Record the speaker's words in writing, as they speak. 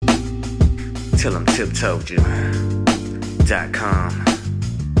Till I'm tiptoed you.com.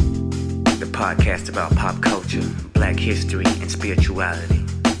 The podcast about pop culture, black history, and spirituality.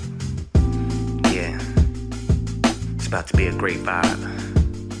 Yeah, it's about to be a great vibe.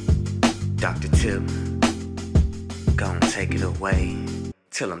 Dr. Tip, gon' take it away.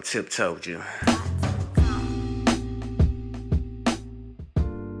 Till I'm tiptoed you.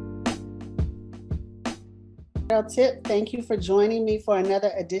 Tip, thank you for joining me for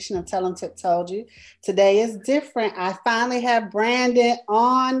another edition of Tell 'em Tip Told You. Today is different. I finally have Brandon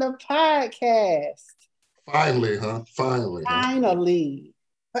on the podcast. Finally, huh? Finally.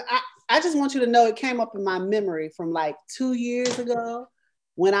 But I just want you to know it came up in my memory from like 2 years ago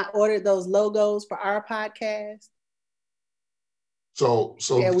when I ordered those logos for our podcast. So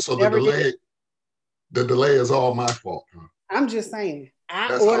the delay is all my fault, huh? I'm just saying.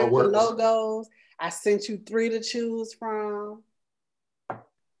 That's ordered the logos. I sent you 3 to choose from.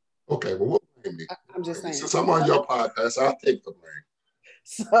 Okay, well, what blame me? I'm just saying. Since I'm on your podcast, I'll take the blame.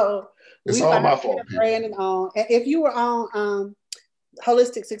 So it's all my fault. Brandon on. And if you were on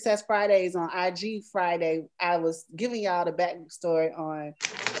Holistic Success Fridays on IG Friday, I was giving y'all the backstory on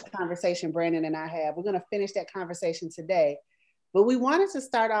the conversation Brandon and I had. We're going to finish that conversation today. But we wanted to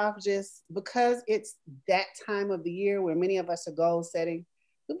start off just because it's that time of the year where many of us are goal setting.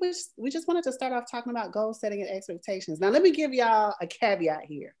 We just wanted to start off talking about goal setting and expectations. Now, let me give y'all a caveat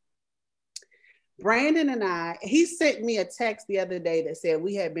here. Brandon and I, he sent me a text the other day that said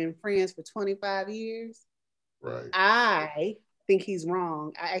we had been friends for 25 years. Right. I think he's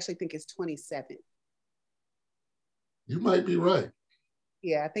wrong. I actually think it's 27. You might be right.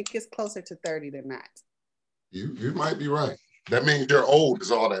 Yeah, I think it's closer to 30 than not. You might be right. That means you're old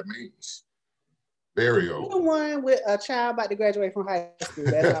is all that means. Very old. The one with a child about to graduate from high school.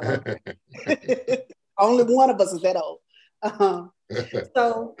 That's all I'm Only one of us is that old.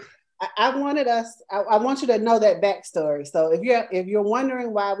 So I want you to know that backstory. So if you're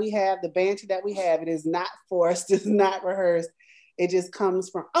wondering why we have the banter that we have, it is not forced, it's not rehearsed. It just comes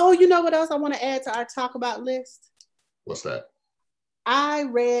from, oh, you know what else I want to add to our talk about list? What's that? I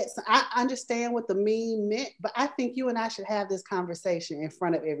understand what the meme meant, but I think you and I should have this conversation in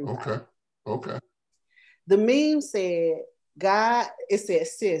front of everybody. Okay. The meme said,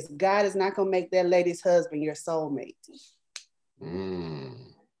 sis, God is not going to make that lady's husband your soulmate.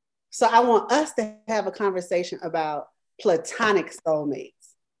 So I want us to have a conversation about platonic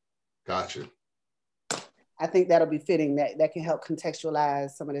soulmates. Gotcha. I think that'll be fitting. That can help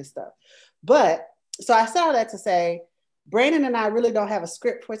contextualize some of this stuff. But, so I said all that to say, Brandon and I really don't have a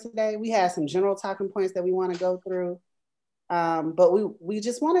script for today. We have some general talking points that we want to go through. But we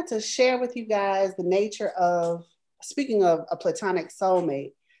just wanted to share with you guys the nature of, speaking of a platonic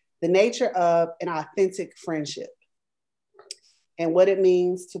soulmate, the nature of an authentic friendship and what it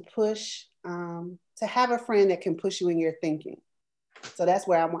means to push, to have a friend that can push you in your thinking. So that's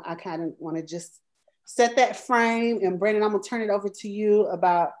where I kind of want to just set that frame. And Brandon, I'm gonna turn it over to you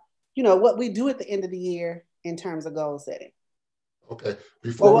about, what we do at the end of the year in terms of goal setting. Okay,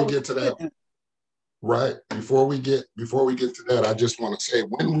 before we get to that, right? Before we get to that, I just want to say,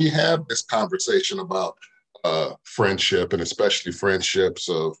 when we have this conversation about friendship, and especially friendships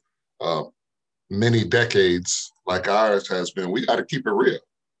of many decades like ours has been, we got to keep it real.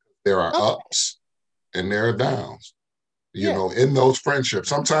 There are ups and there are downs, in those friendships.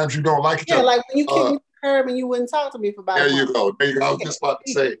 Sometimes you don't like each other. Yeah, like when you kicked me to the curb and you wouldn't talk to me for about a month. There you go. I was just about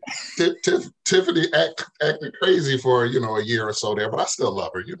to say, Tiffany acted crazy for, a year or so there, but I still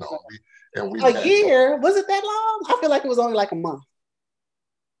love her, A year? Was it that long? I feel like it was only like a month.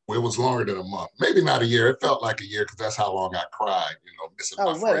 Well, it was longer than a month. Maybe not a year. It felt like a year because that's how long I cried, missing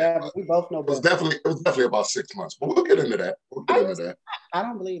my whatever. friend. We both know better. It was definitely about 6 months. But we'll get into that. I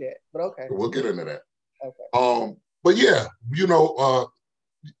don't believe it, but okay. We'll get into that. Okay. But yeah,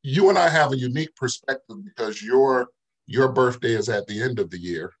 you and I have a unique perspective because your birthday is at the end of the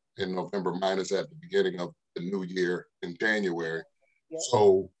year in November. Mine is at the beginning of the new year in January. Yep.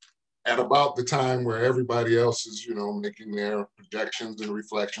 So at about the time where everybody else is, making their projections and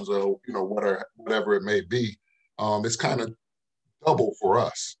reflections or, whatever it may be, it's kind of double for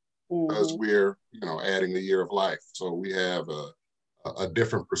us because we're, adding a year of life. So we have a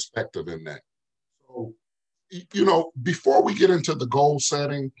different perspective in that. So, before we get into the goal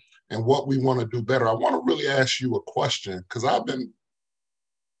setting and what we want to do better, I want to really ask you a question because I've been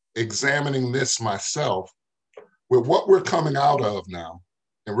examining this myself with what we're coming out of now.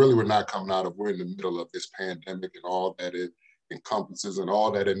 And really, we're not coming out of, we're in the middle of this pandemic and all that it encompasses and all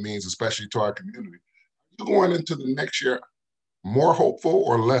that it means, especially to our community. Are you going into the next year more hopeful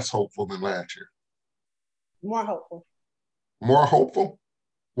or less hopeful than last year? More hopeful. More hopeful?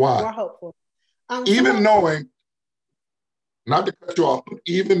 Why? More hopeful. Even knowing, not to cut you off, but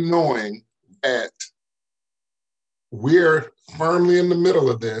even knowing that we're firmly in the middle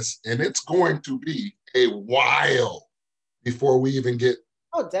of this, and it's going to be a while before we even get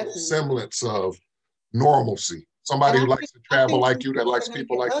a semblance of normalcy. Somebody who likes to travel like you, that likes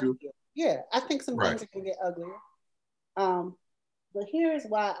people like you. Yeah, I think some things are going to get uglier. But here's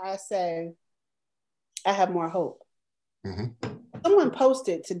why I say I have more hope. Mm-hmm. Someone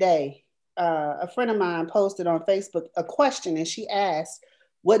posted today, a friend of mine posted on Facebook a question, and she asked,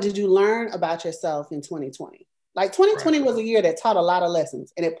 what did you learn about yourself in 2020? Like 2020 was a year that taught a lot of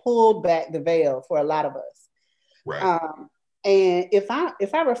lessons, and it pulled back the veil for a lot of us. Right. And if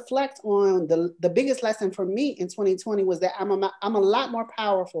I reflect on the biggest lesson for me in 2020 was that I'm a lot more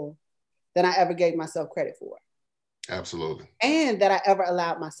powerful than I ever gave myself credit for. Absolutely. And that I ever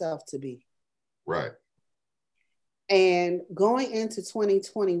allowed myself to be. Right. And going into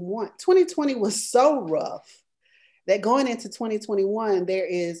 2020 was so rough that going into 2021, there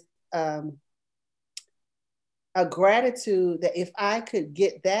is a gratitude that if I could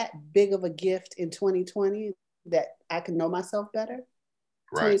get that big of a gift in 2020, that I could know myself better,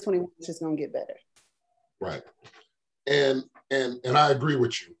 2021 is just gonna get better. Right. And I agree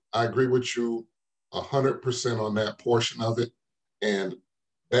with you. I agree with you 100% on that portion of it. And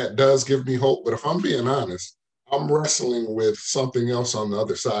that does give me hope. But if I'm being honest, I'm wrestling with something else on the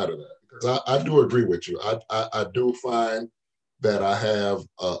other side of that. Because I do agree with you. I do find that I have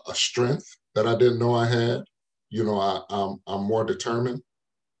a strength that I didn't know I had. You know, I'm more determined.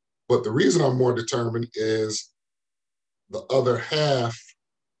 But the reason I'm more determined is the other half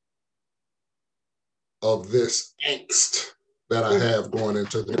of this angst that I have going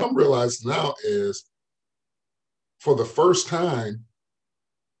into the, I'm realizing now is for the first time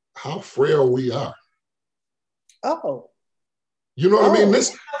how frail we are. Oh. You know what I mean?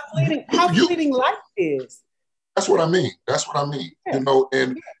 This how fleeting life is. That's what I mean. That's what I mean. Yeah. You know,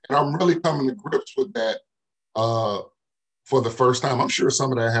 and I'm really coming to grips with that for the first time. I'm sure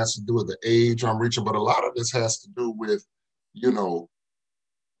some of that has to do with the age I'm reaching, but a lot of this has to do with, you know,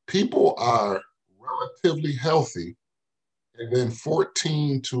 people are relatively healthy, and then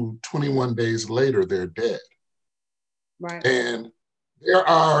 14 to 21 days later, they're dead. Right. And there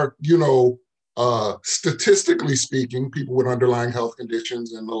are, you know, statistically speaking, people with underlying health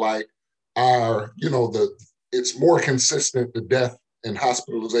conditions and the like are, you know, it's more consistent, the death and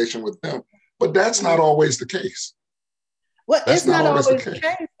hospitalization with them, but that's not always the case. Well, that's it's not always the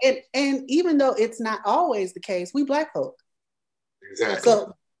case. And even though it's not always the case, we Black folk. Exactly.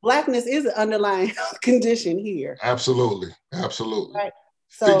 So Blackness is an underlying health condition here. Absolutely. Absolutely. Right.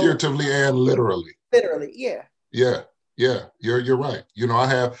 So, figuratively and literally. Literally, yeah. Yeah. Yeah, you're right. You know, I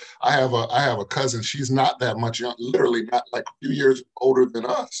have a cousin. She's not that much young, literally not like a few years older than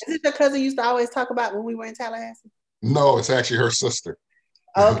us. Is it your cousin you used to always talk about when we were in Tallahassee? No, it's actually her sister.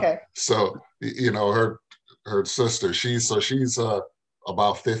 Oh, okay. So, you know, her sister, she's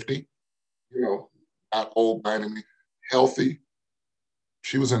about 50, you know, not old by any means, healthy.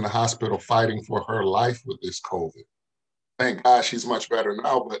 She was in the hospital fighting for her life with this COVID. Thank God she's much better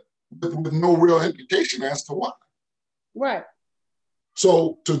now, but with no real indication as to why. Right.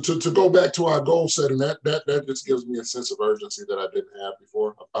 So to go back to our goal setting, that just gives me a sense of urgency that I didn't have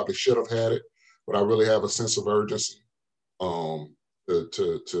before. I probably should have had it, but I really have a sense of urgency to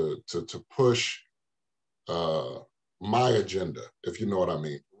push my agenda, if you know what I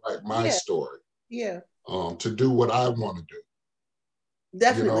mean, right? My story. Yeah. To do what I want to do.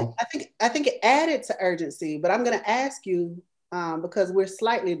 Definitely. You know? I think it added to urgency, but I'm going to ask you because we're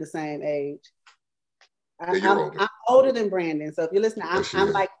slightly the same age. I'm older than Brandon. So if you're listening,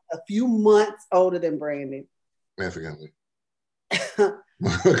 I'm like a few months older than Brandon. Significantly.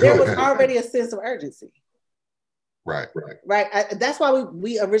 There was already a sense of urgency. Right. That's why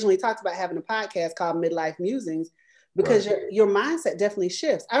we originally talked about having a podcast called Midlife Musings, because your mindset definitely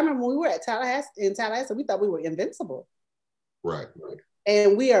shifts. I remember when we were at Tallahassee, we thought we were invincible. Right.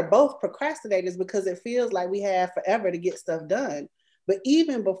 And we are both procrastinators because it feels like we have forever to get stuff done. But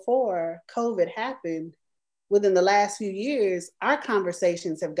even before COVID happened, within the last few years, our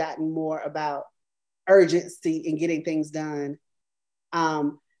conversations have gotten more about urgency in getting things done.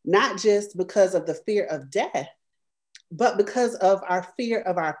 Not just because of the fear of death, but because of our fear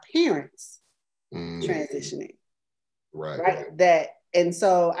of our parents transitioning. Right. And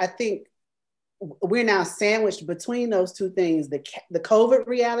so I think we're now sandwiched between those two things, the COVID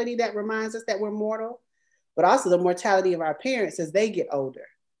reality that reminds us that we're mortal, but also the mortality of our parents as they get older.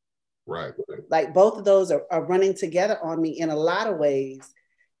 Right. Like both of those are running together on me in a lot of ways.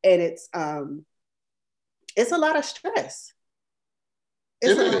 And it's a lot of stress.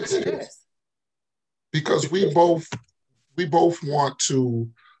 It's a lot of stress. because we both want to,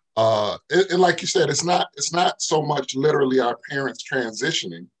 and like you said, it's not so much literally our parents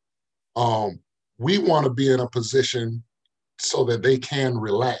transitioning. We want to be in a position so that they can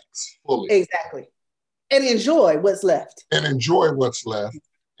relax fully. Exactly. And enjoy what's left. And,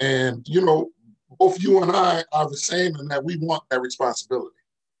 both you and I are the same in that we want that responsibility.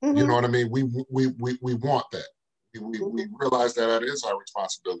 Mm-hmm. You know what I mean? We want that. We realize that is our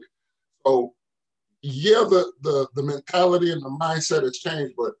responsibility. So, yeah, the mentality and the mindset has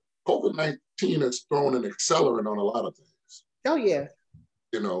changed, but COVID-19 has thrown an accelerant on a lot of things. Oh, yeah.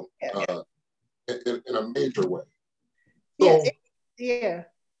 In a major way. So,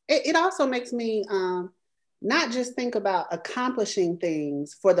 It also makes me not just think about accomplishing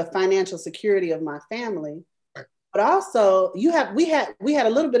things for the financial security of my family, right, but also we had a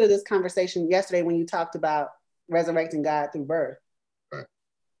little bit of this conversation yesterday when you talked about resurrecting God through birth, right,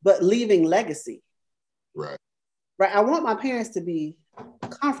 but leaving legacy. Right. Right. I want my parents to be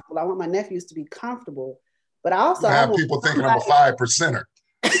comfortable. I want my nephews to be comfortable, but I also have people thinking I'm a 5%er.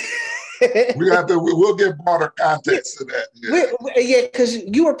 We'll get broader context to that. Yeah, because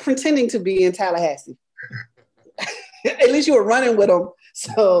you were pretending to be in Tallahassee. At least you were running with them.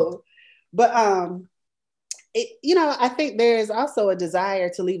 So, but I think there is also a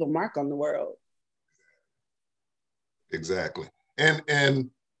desire to leave a mark on the world. Exactly, and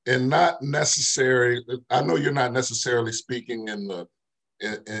not necessary. I know you're not necessarily speaking in the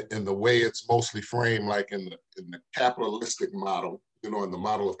way it's mostly framed, like in the capitalistic model. In the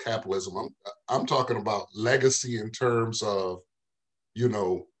model of capitalism, I'm talking about legacy in terms of,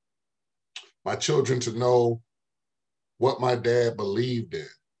 my children to know what my dad believed in,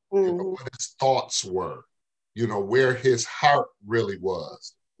 what his thoughts were, where his heart really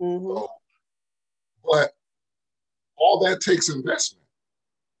was. Mm-hmm. So, but all that takes investment,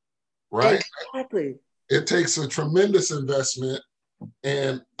 right? Exactly. It takes a tremendous investment,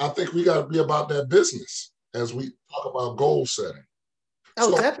 and I think we got to be about that business as we talk about goal setting. Oh,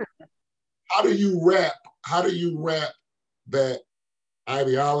 so definitely. How do you wrap that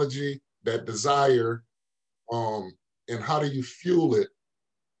ideology, that desire, and how do you fuel it,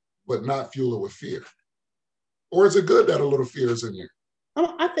 but not fuel it with fear? Or is it good that a little fear is in there?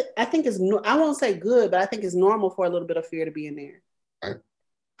 I think it's, I won't say good, but I think it's normal for a little bit of fear to be in there. Right.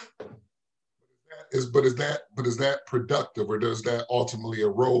 Is that productive, or does that ultimately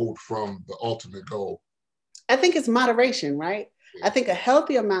erode from the ultimate goal? I think it's moderation, right? I think a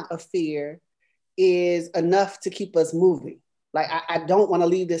healthy amount of fear is enough to keep us moving. Like, I don't want to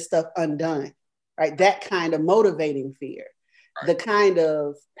leave this stuff undone, right? That kind of motivating fear, right, the kind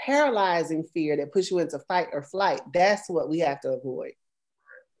of paralyzing fear that puts you into fight or flight, that's what we have to avoid.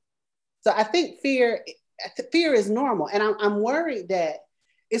 So I think fear is normal. And I'm worried that,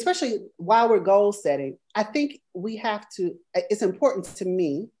 especially while we're goal setting, I think we have to, it's important to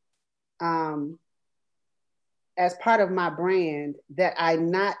me, as part of my brand, that I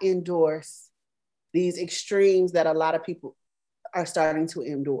not endorse these extremes that a lot of people are starting to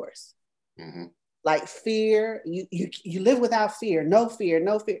endorse. Mm-hmm. Like fear, you live without fear, no fear.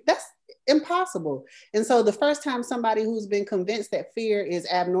 That's impossible. And so the first time somebody who's been convinced that fear is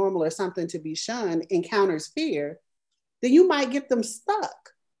abnormal or something to be shunned encounters fear, then you might get them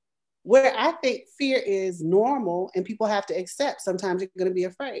stuck. Where I think fear is normal and people have to accept sometimes you're going to be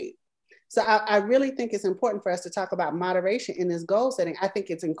afraid. So I really think it's important for us to talk about moderation in this goal setting. I think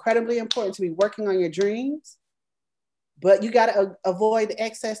it's incredibly important to be working on your dreams, but you got to avoid the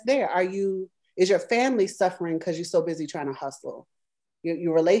excess there. Is your family suffering because you're so busy trying to hustle?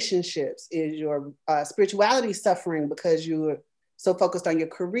 Your relationships, is your spirituality suffering because you're so focused on your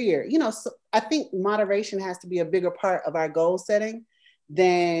career? So I think moderation has to be a bigger part of our goal setting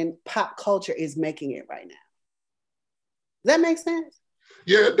than pop culture is making it right now. Does that make sense?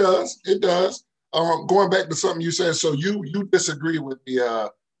 Yeah, it does. It does. Going back to something you said, so you disagree with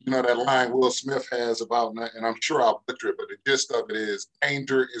the that line Will Smith has about, and I'm sure I'll butcher it, but the gist of it is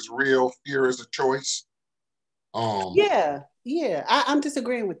danger is real, fear is a choice. Yeah, I'm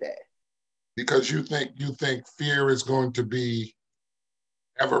disagreeing with that. Because you think fear is going to be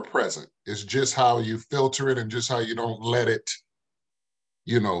ever present. It's just how you filter it and just how you don't let it,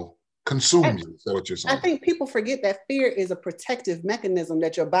 consume you. Is that what you're saying? I think people forget that fear is a protective mechanism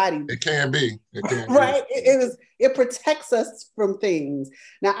that your body. It can be. Right. It protects us from things.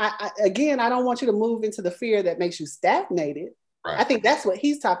 Now, I don't want you to move into the fear that makes you stagnated. Right. I think that's what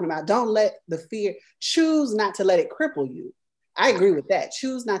he's talking about. Don't let the fear, choose not to let it cripple you. I agree with that.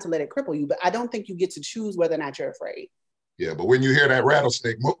 Choose not to let it cripple you, but I don't think you get to choose whether or not you're afraid. Yeah, but when you hear that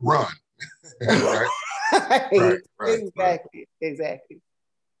rattlesnake, run. Right? Right. Exactly.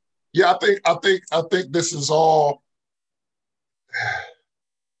 Yeah, I think this is all.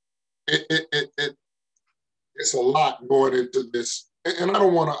 It's a lot going into this, and I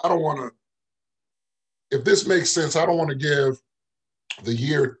don't want to. If this makes sense, I don't want to give the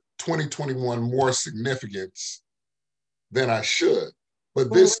year 2021 more significance than I should.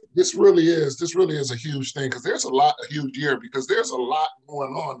 But this really is a huge thing because a huge year because there's a lot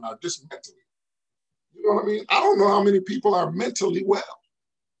going on now, just mentally. You know what I mean? I don't know how many people are mentally well.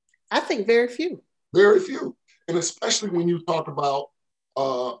 I think very few. Very few, and especially when you talk about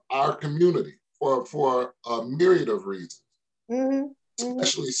our community for a myriad of reasons.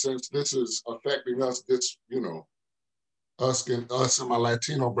 Especially since this is affecting us. This us and my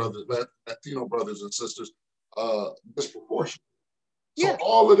Latino brothers and sisters disproportionately. So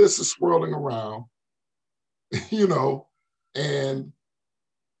all of this is swirling around, and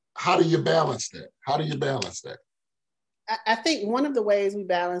how do you balance that? I think one of the ways we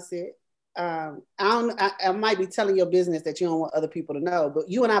balance it, I might be telling your business that you don't want other people to know, but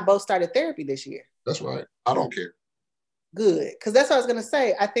you and I both started therapy this year. That's right. I don't care. Good, because that's what I was going to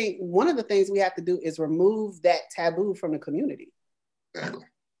say. I think one of the things we have to do is remove that taboo from the community. Exactly.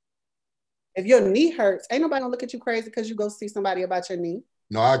 If your knee hurts, ain't nobody gonna look at you crazy because you go see somebody about your knee.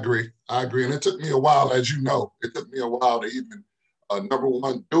 No, I agree. And it took me a while, as you know, to even, number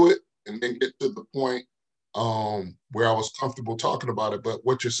one, do it and then get to the point where I was comfortable talking about it. But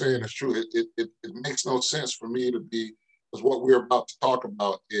what you're saying is true. It makes no sense for me to be, because what we're about to talk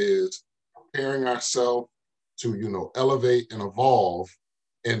about is preparing ourselves to, elevate and evolve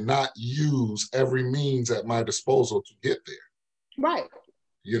and not use every means at my disposal to get there. Right.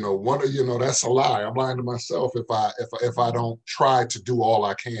 That's a lie. I'm lying to myself if I don't try to do all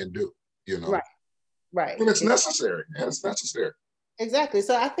I can do, Right. And it's necessary. And it's necessary. Exactly.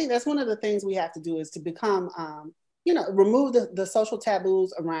 So I think that's one of the things we have to do is to become, remove the social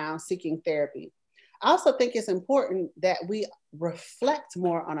taboos around seeking therapy. I also think it's important that we reflect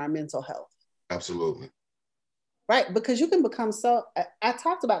more on our mental health. Absolutely. Right. Because you can become I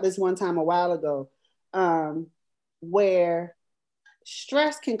talked about this one time a while ago, where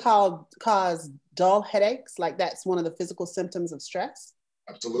stress can cause dull headaches. Like that's one of the physical symptoms of stress.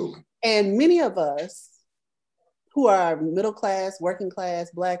 Absolutely. And many of us who are middle class, working class,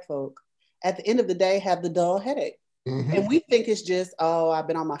 Black folk, at the end of the day have the dull headache. Mm-hmm. And we think it's just, I've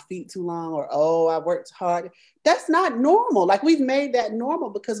been on my feet too long, or I worked hard. That's not normal. Like we've made that normal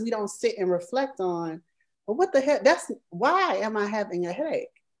because we don't sit and reflect on, well, what the heck? Why am I having a headache?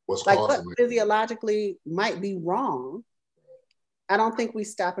 What's like what physiologically might be wrong? I don't think we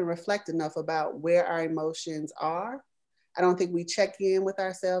stop and reflect enough about where our emotions are. I don't think we check in with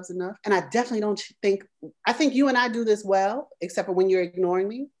ourselves enough. And I definitely I think you and I do this well, except for when you're ignoring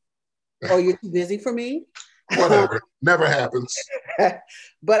me or you're too busy for me. Whatever, never happens.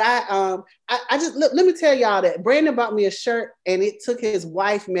 But I just, let me tell y'all that Brandon bought me a shirt and it took his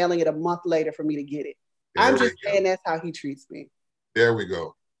wife mailing it a month later for me to get it. I'm just saying that's how he treats me. There we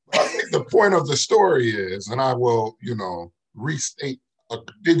go. I think the point of the story is, and I will, restate,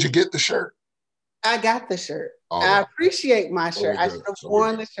 did you get the shirt? I got the shirt. I appreciate my shirt. I should have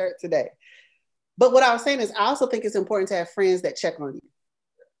worn the shirt today. But what I was saying is I also think it's important to have friends that check on you.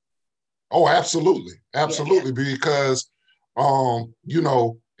 Oh, absolutely. Absolutely. Yeah. Because,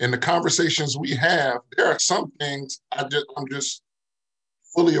 in the conversations we have, there are some things I'm just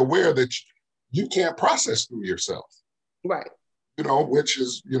fully aware that you can't process through yourself. Right. Which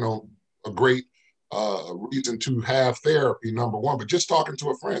is, a great reason to have therapy, number one. But just talking to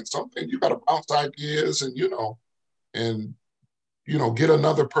a friend, something you got to bounce ideas and, get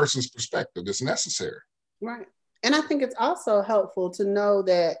another person's perspective. It's necessary. Right. And I think it's also helpful to know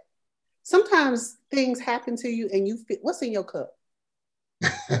that sometimes things happen to you and you feel, what's in your cup?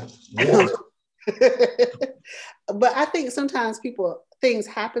 Water. But I think sometimes things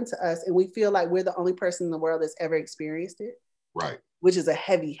happen to us and we feel like we're the only person in the world that's ever experienced it. Right. Which is a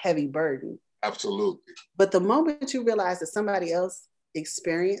heavy, heavy burden. Absolutely. But the moment you realize that somebody else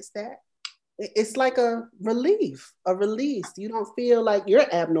experienced that, it's like a relief, a release. You don't feel like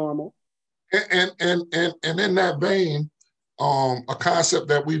you're abnormal. And in that vein, a concept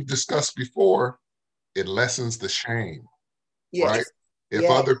that we've discussed before, it lessens the shame. Yes. Right? If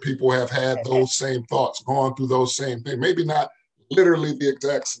other people have had those same thoughts, gone through those same things, maybe not literally the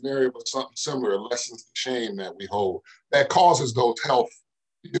exact scenario, but something similar, it lessens the shame that we hold that causes those health,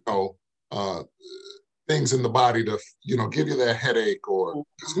 things in the body to, give you that headache, or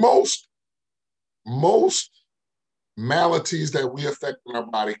because most maladies that we affect in our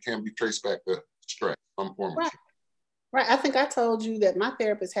body can be traced back to stress, some form of stress. Right. I think I told you that my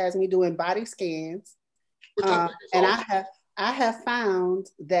therapist has me doing body scans. And I I have found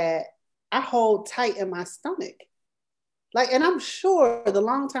that I hold tight in my stomach. Like, and I'm sure the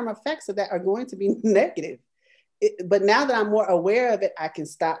long-term effects of that are going to be negative. But now that I'm more aware of it, I can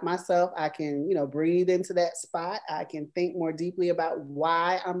stop myself. I can, breathe into that spot. I can think more deeply about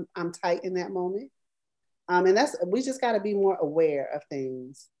why I'm tight in that moment. And we just got to be more aware of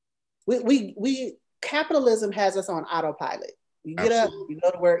things. We capitalism has us on autopilot. You get up, you go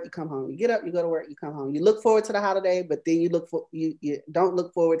to work, you come home. You get up, you go to work, you come home. You look forward to the holiday, but then you don't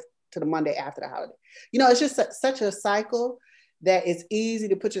look forward to the Monday after the holiday. It's just such a cycle that it's easy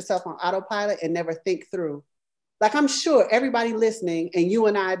to put yourself on autopilot and never think through. Like, I'm sure everybody listening, and you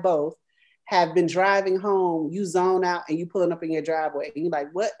and I both, have been driving home, you zone out and you pulling up in your driveway and you're like,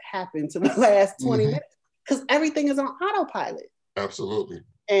 what happened to the last 20 minutes? Because everything is on autopilot. Absolutely.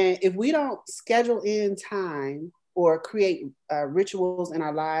 And if we don't schedule in time or create rituals in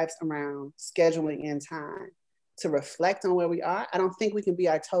our lives around scheduling in time to reflect on where we are, I don't think we can be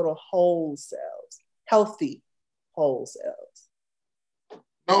our total whole selves, healthy whole selves.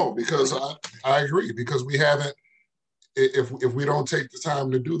 No, because I agree, because we haven't, if we don't take the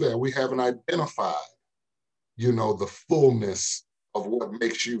time to do that, we haven't identified, the fullness of what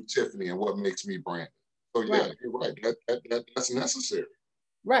makes you Tiffany and what makes me Brandon. So yeah, right. You're right. That's necessary.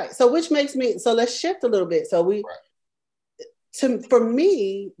 Right. So let's shift a little bit. So for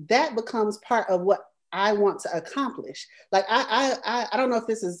me, that becomes part of what I want to accomplish. Like, I don't know if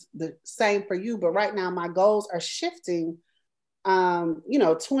this is the same for you, but right now my goals are shifting.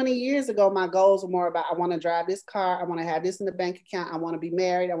 20 years ago, my goals were more about, I want to drive this car. I want to have this in the bank account. I want to be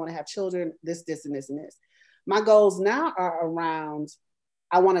married. I want to have children, this, and this, and this. My goals now are around,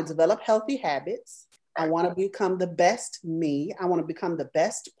 I want to develop healthy habits. I want to become the best me. I want to become the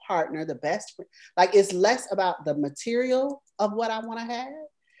best partner, the best friend. Like, it's less about the material of what I want to have,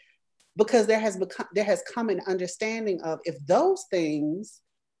 because there has come an understanding of, if those things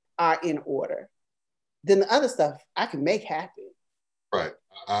are in order, then the other stuff I can make happen. Right.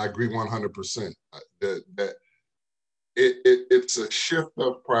 I agree 100%. That it's a shift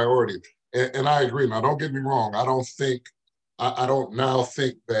of priority. And I agree. Now, don't get me wrong. I don't now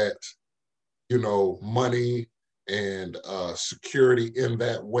think that, money and security in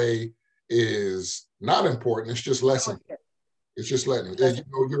that way is not important. It's just less important. It's just letting,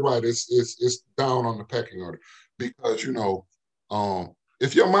 you're right. It's down on the pecking order, because,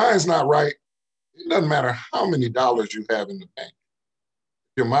 if your mind's not right, it doesn't matter how many dollars you have in the bank.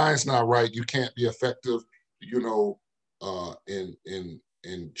 If your mind's not right, you can't be effective,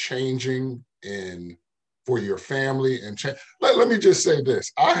 in changing and for your family and change. Let me just say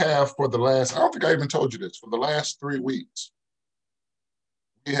this. I have I don't think I even told you this, for the last 3 weeks,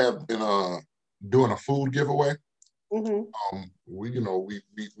 we have been doing a food giveaway. Mm-hmm. We've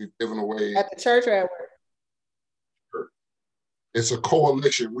given away at the church or at work. It's a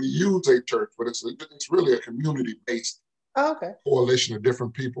coalition. We use a church, but it's really a community-based coalition of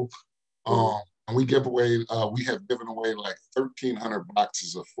different people. Mm-hmm. And we have given away like 1,300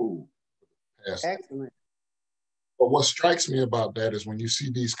 boxes of food. Excellent. But what strikes me about that is when you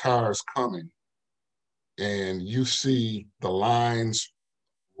see these cars coming and you see the lines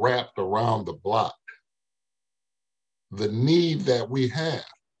wrapped around the block, the need that we have,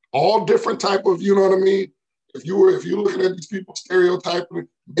 all different type of, you know what I mean? If you're looking at these people stereotyping,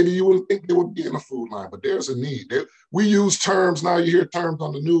 maybe you wouldn't think they would be in a food line, but there's a need. We use terms now. You hear terms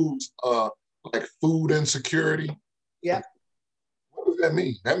on the news like food insecurity. Yeah. What does that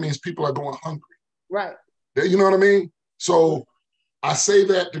mean? That means people are going hungry. Right. You know what I mean? So I say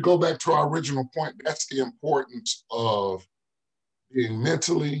that to go back to our original point. That's the importance of being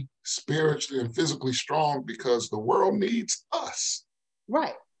mentally, spiritually, and physically strong, because the world needs us.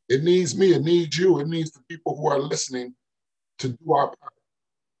 Right. It needs me. It needs you. It needs the people who are listening to do our part.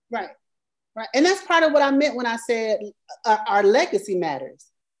 Right. Right. And that's part of what I meant when I said our legacy matters.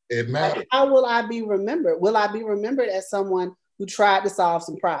 It matters. Like, how will I be remembered? Will I be remembered as someone who tried to solve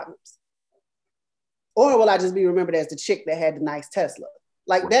some problems? Or will I just be remembered as the chick that had the nice Tesla?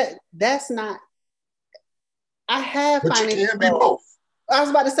 Like, that's not, I have but financial you can be goals. both. I was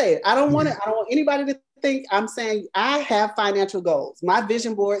about to say it. I don't want anybody to think I'm saying I have financial goals. My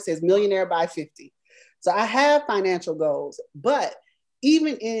vision board says millionaire by 50. So I have financial goals, but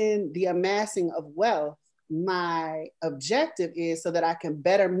even in the amassing of wealth, my objective is so that I can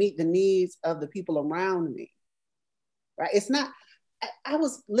better meet the needs of the people around me, right? It's not, I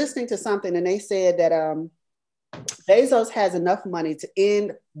was listening to something and they said that Bezos has enough money to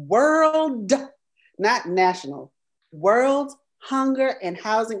end world, not national, world hunger and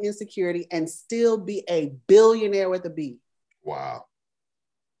housing insecurity and still be a billionaire with a B. Wow.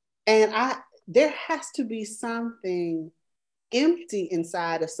 And there has to be something empty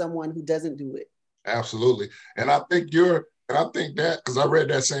inside of someone who doesn't do it. Absolutely. And I think that, because I read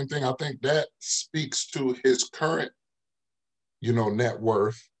that same thing, I think that speaks to his current, net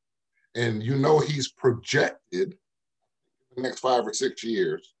worth. And he's projected the next 5 or 6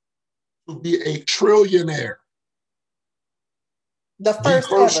 years to be a trillionaire. The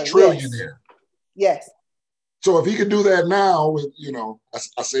first ever, trillionaire. Yes. So if he could do that now with,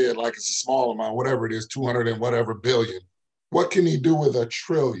 I say it like it's a small amount, whatever it is, 200 and whatever billion, what can he do with a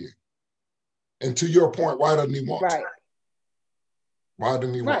trillion? And to your point, why doesn't he want to? Why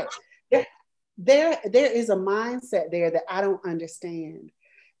doesn't he want to? There is a mindset there that I don't understand.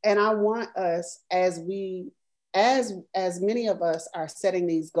 And I want us, as many of us are setting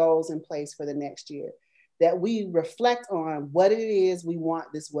these goals in place for the next year, that we reflect on what it is we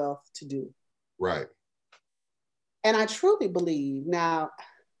want this wealth to do. Right. And I truly believe that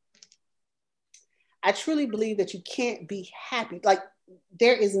you can't be happy. Like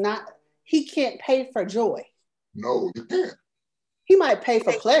he can't pay for joy. No, you can't. He might pay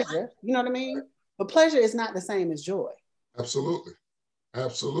for pleasure, you know what I mean? But pleasure is not the same as joy. Absolutely.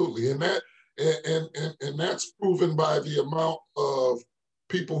 Absolutely. And that's proven by the amount of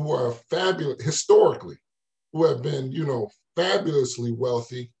people who are fabulous historically, who have been, fabulously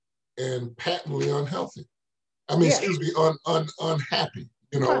wealthy and patently unhealthy. I mean, unhappy,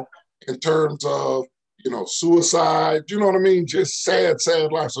 in terms of, suicide, you know what I mean? Just sad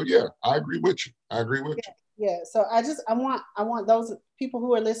life. So yeah, I agree with you. Yeah. So I want those people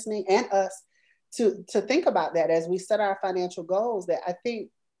who are listening and us to think about that as we set our financial goals, that I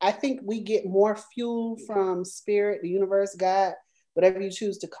think we get more fuel from spirit, the universe, God, whatever you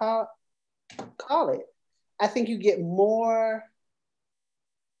choose to call it. I think you get more.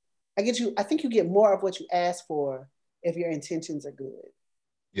 I think you get more of what you ask for if your intentions are good.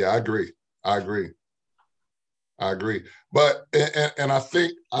 Yeah, I agree. But and I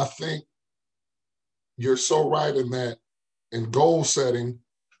think you're so right in that. In goal setting,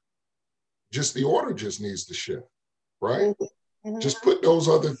 just the order just needs to shift, right? Mm-hmm. Mm-hmm. Just put those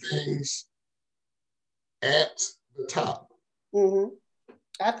other things at the top. Mm-hmm.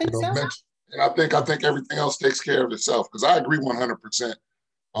 I think so. And I think everything else takes care of itself, because I agree 100%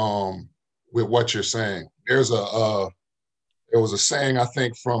 with what you're saying. There was a saying, I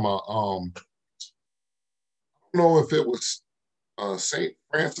think, from I don't know if it was St.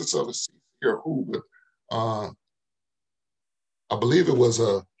 Francis of Assisi or who, but I believe it was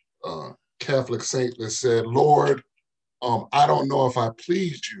a Catholic saint that said, Lord, I don't know if I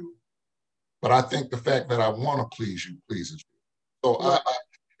pleased you, but I think the fact that I want to please you pleases you. So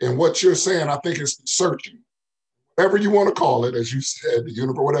and what you're saying, I think it's searching. Whatever you want to call it, as you said, the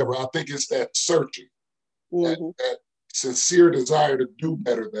universe, whatever, I think it's that searching, that sincere desire to do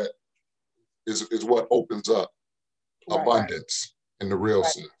better that is what opens up abundance in the real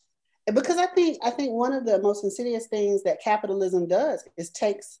sense. Because I think one of the most insidious things that capitalism does is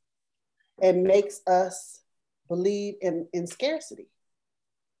takes and makes us believe in scarcity.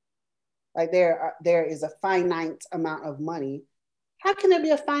 Like there is a finite amount of money. How can there be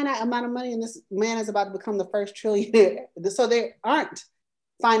a finite amount of money and this man is about to become the first trillionaire? So there aren't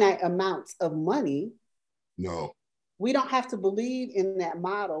finite amounts of money. No. We don't have to believe in that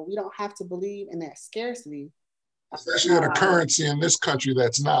model. We don't have to believe in that scarcity. Especially in a currency in this country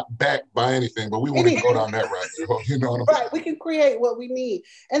that's not backed by anything, but we want to go down that route. You know what I'm saying? Right, we can create what we need.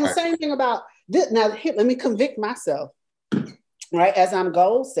 And the same thing about this. Now, here, let me convict myself, right? As I'm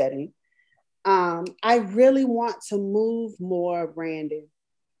goal setting, I really want to move more, Brandon,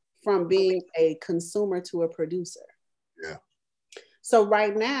 from being a consumer to a producer. Yeah. So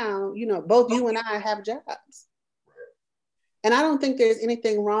right now, both you and I have jobs. And I don't think there's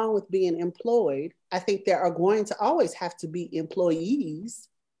anything wrong with being employed. I think there are going to always have to be employees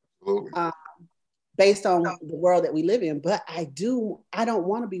based on the world that we live in. But I don't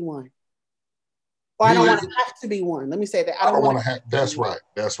want to be one. Or I don't want to have to be one. Let me say that. I don't want to have, that's right.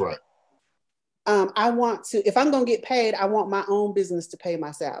 I want to, if I'm going to get paid, I want my own business to pay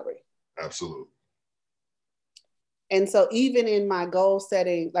my salary. Absolutely. And so even in my goal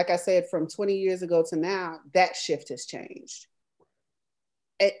setting, like I said, from 20 years ago to now, that shift has changed.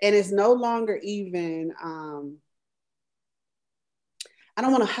 And it's no longer even, I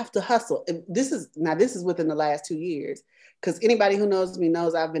don't want to have to hustle. This is within the last 2 years, because anybody who knows me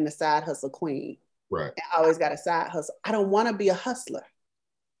knows I've been the side hustle queen. Right. I always got a side hustle. I don't want to be a hustler.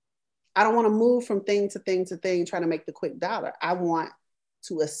 I don't want to move from thing to thing to thing, trying to make the quick dollar. I want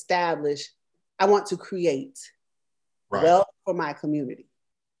to create wealth for my community.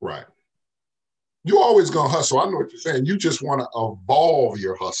 Right. You always gonna hustle. I know what you're saying. You just want to evolve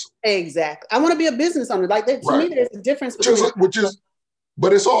your hustle. Exactly. I want to be a business owner. Like that, to me, there's a difference between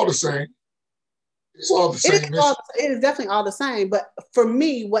but it's all the same. It's all the same. It is definitely all the same. But for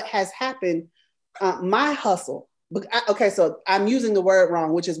me, what has happened, my hustle. Okay, so I'm using the word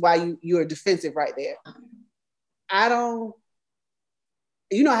wrong, which is why you're defensive right there. I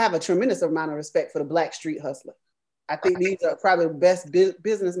have a tremendous amount of respect for the Black street hustler. I think these are probably the best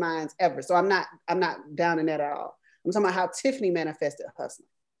business minds ever. So I'm not down in that at all. I'm talking about how Tiffany manifested hustling.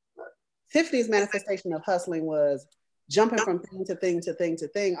 Tiffany's manifestation of hustling was jumping from thing to thing to thing to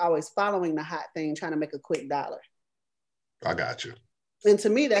thing, always following the hot thing, trying to make a quick dollar. I got you. And to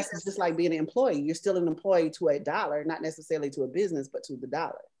me, that's just like being an employee. You're still an employee to a dollar, not necessarily to a business, but to the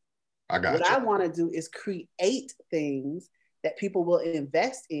dollar. I got you. What I want to do is create things that people will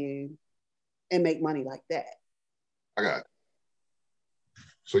invest in and make money like that. I got it.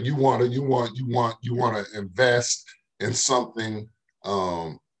 So you want to invest in something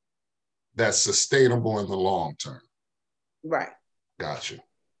that's sustainable in the long term. Right. Gotcha.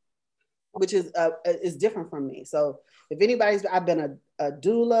 Which is different from me. So if I've been a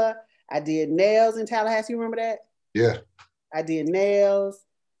doula. I did nails in Tallahassee. You remember that? Yeah. I did nails.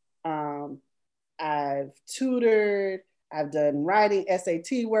 I've tutored. I've done writing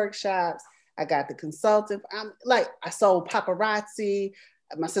SAT workshops. I got the consultant. I sold paparazzi.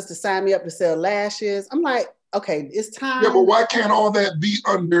 My sister signed me up to sell lashes. I'm like, okay, it's time. Yeah, but why can't all that be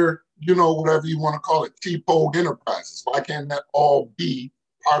under, whatever you want to call it, T-Pogue Enterprises? Why can't that all be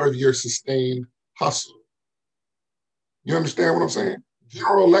part of your sustained hustle? You understand what I'm saying?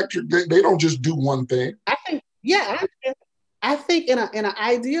 General Electric, they don't just do one thing. I think in an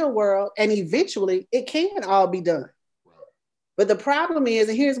ideal world, and eventually it can all be done. But the problem is,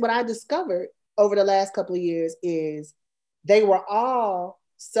 and here's what I discovered over the last couple of years, is they were all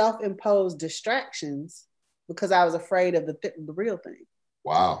self-imposed distractions because I was afraid of the real thing.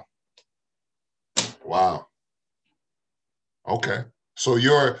 Wow. Okay. So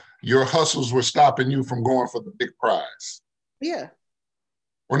your hustles were stopping you from going for the big prize. Yeah.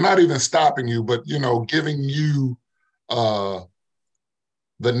 Or not even stopping you, but, giving you the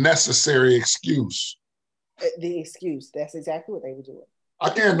necessary excuse. The excuse. That's exactly what they were doing. I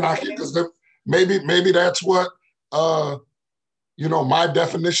can't knock it because maybe that's what, my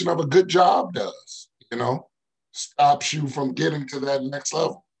definition of a good job does, stops you from getting to that next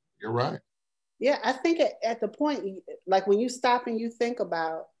level. You're right. Yeah, I think at the point, like when you stop and you think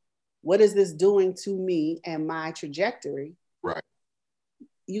about what is this doing to me and my trajectory, right?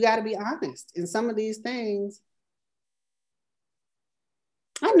 You got to be honest. In some of these things,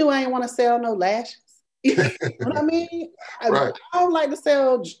 I knew I didn't want to sell no lashes. You know what I mean? Right. I don't like to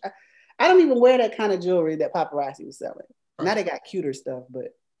sell. I don't even wear that kind of jewelry that paparazzi was selling. Right. Now they got cuter stuff,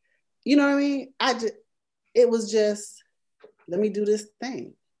 but you know what I mean? It was just, let me do this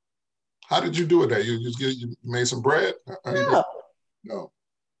thing. How did you do it? You made some bread? No.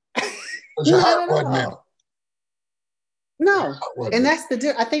 Your heart wasn't in it. No. And that's the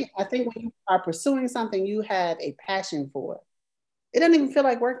deal. I think when you are pursuing something you have a passion for, it doesn't even feel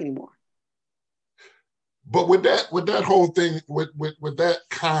like work anymore. But with that whole thing, with that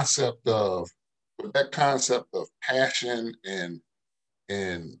concept of passion and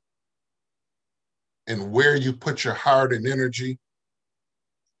where you put your heart and energy,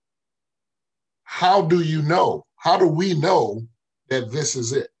 how do you know? How do we know that this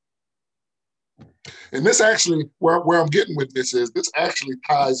is it? And this actually, where I'm getting with this actually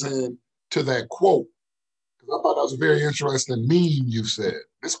ties in to that quote. Because I thought that was a very interesting meme you said.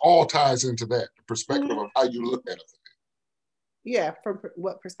 This all ties into that, the perspective of how you look at it. Yeah, from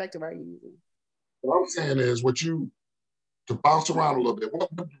what perspective are you using? What I'm saying is, to bounce around a little bit,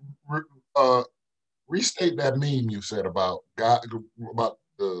 restate that meme you said about God, about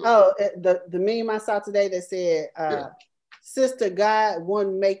the meme I saw today that said, Sister, God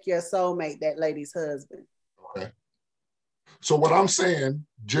wouldn't make your soulmate that lady's husband. Okay. So what I'm saying,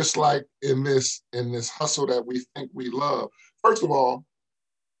 just like in this hustle that we think we love, first of all,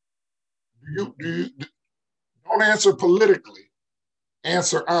 do you don't answer politically,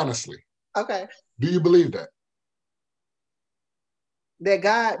 answer honestly. Okay. Do you believe that? That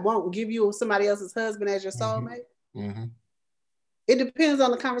God won't give you somebody else's husband as your soulmate? Mm-hmm. It depends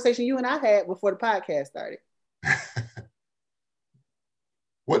on the conversation you and I had before the podcast started.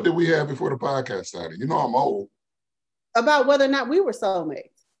 What did we have before the podcast started? I'm old. About whether or not we were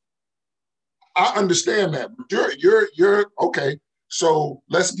soulmates. I understand that. But you're okay. So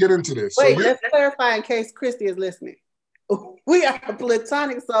let's get into this. Wait, let's clarify in case Christy is listening. We are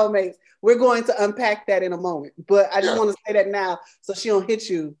platonic soulmates. We're going to unpack that in a moment. But I just want to say that now so she don't hit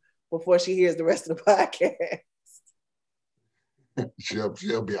you before she hears the rest of the podcast. she'll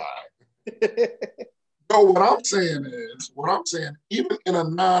be all right. No, what I'm saying, even in a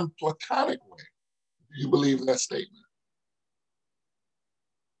non-platonic way, do you believe that statement?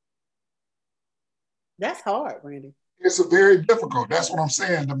 That's hard, Randy. It's a very difficult. That's what I'm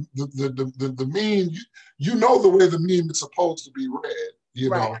saying. The meme, you know the way the meme is supposed to be read,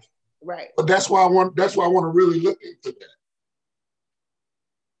 you know. Right. But that's why I want to really look into that.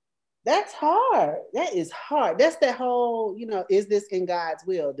 That's hard. That is hard. That's that whole, is this in God's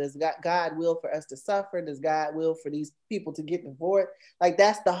will? Does God will for us to suffer? Does God will for these people to get divorced? Like,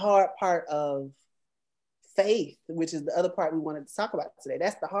 that's the hard part of faith, which is the other part we wanted to talk about today.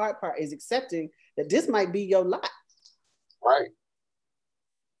 That's the hard part, is accepting that this might be your lot.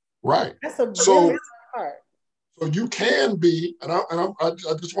 Right. That's a very hard. So you can be, and I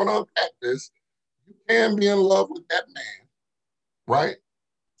just want to unpack this. You can be in love with that man, right?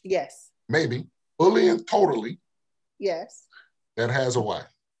 Yes. Maybe fully and totally. Yes. That has a wife.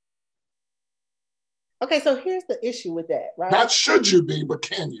 Okay, so here's the issue with that, right? Not should you be, but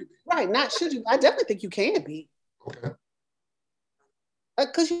can you be? Right, not should you. I definitely think you can be. Okay.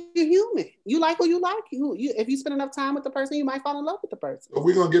 Because you're human. You like who you like. You if you spend enough time with the person, you might fall in love with the person. So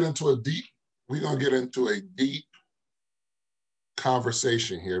we're gonna get into a deep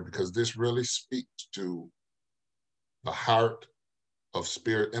conversation here, because this really speaks to the heart of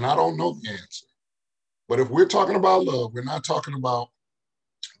spirit. And I don't know the answer. But if we're talking about love, we're not talking about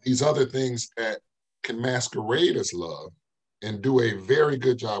these other things that can masquerade as love and do a very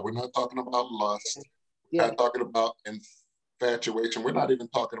good job. We're not talking about lust. We're not talking about infatuation. We're not even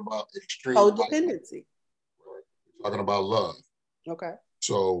talking about extreme codependency. We're talking about love. Okay.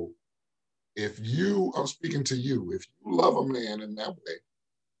 So I'm speaking to you, if you love a man in that way,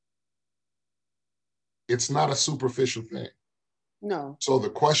 it's not a superficial thing. No. So the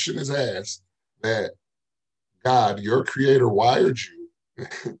question is asked that God, your creator, wired you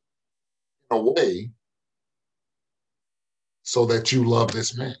in a way so that you love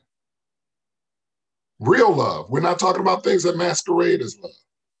this man. Real love. We're not talking about things that masquerade as love.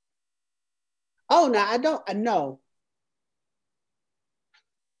 Oh, no, I don't know.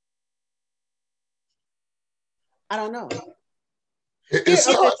 I don't know.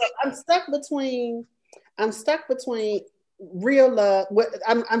 So I'm stuck between real love.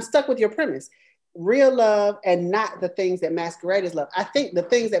 I'm stuck with your premise. Real love and not the things that masquerade as love. I think the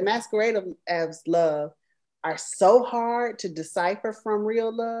things that masquerade as love are so hard to decipher from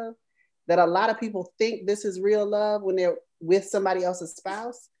real love that a lot of people think this is real love when they're with somebody else's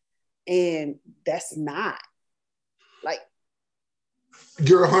spouse, and that's not. Like,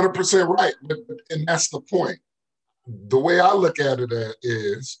 you're 100% right, and that's the point. The way I look at it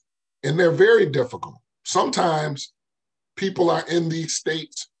is, and they're very difficult. Sometimes people are in these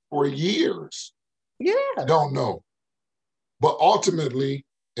states for years. Yeah. Don't know. But ultimately,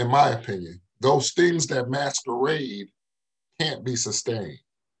 in my opinion, those things that masquerade can't be sustained.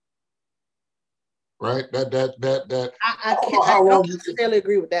 Right? I don't necessarily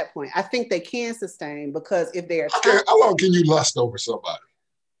agree with that point. I think they can sustain, because if they are how long can you lust over somebody?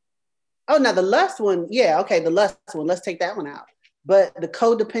 Oh, now the lust one, yeah, okay, the lust one, let's take that one out. But the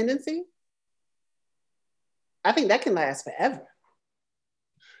codependency, I think that can last forever.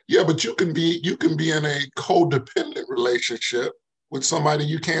 Yeah, but you can be in a codependent relationship with somebody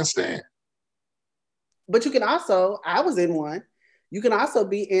you can't stand. But you can also, I was in one, you can also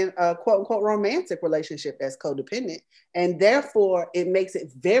be in a quote unquote romantic relationship that's codependent. And therefore it makes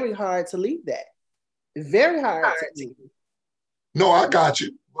it very hard to leave that. Very hard to leave. No, I got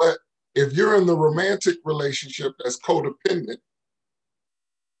you. But if you're in the romantic relationship that's codependent,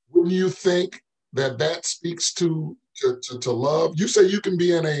 wouldn't you think that speaks to love? You say you can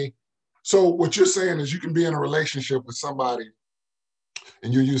be so what you're saying is you can be in a relationship with somebody,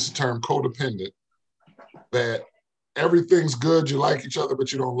 and you use the term codependent, that everything's good, you like each other,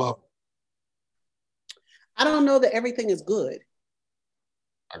 but you don't love them. I don't know that everything is good.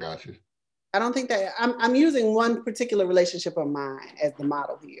 I got you. I don't think that, I'm using one particular relationship of mine as the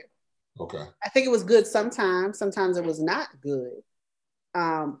model here. Okay. I think it was good sometimes it was not good.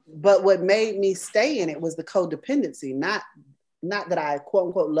 But what made me stay in it was the codependency, not that I quote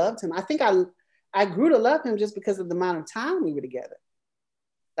unquote loved him. I think I grew to love him just because of the amount of time we were together.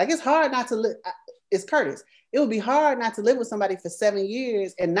 Like, it's hard not to live. It's Curtis. It would be hard not to live with somebody for 7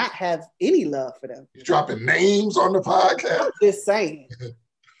 years and not have any love for them. You're dropping names on the podcast? I'm just saying.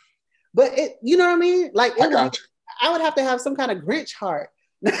 But you know what I mean? Like, I would have to have some kind of Grinch heart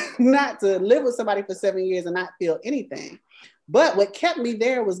not to live with somebody for 7 years and not feel anything. But what kept me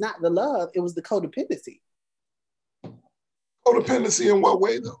there was not the love, it was the codependency. Codependency in what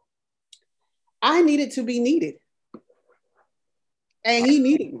way, though? I needed to be needed. And he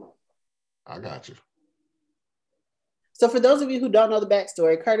needed me. I got you. So for those of you who don't know the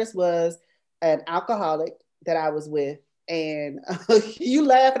backstory, Curtis was an alcoholic that I was with. And you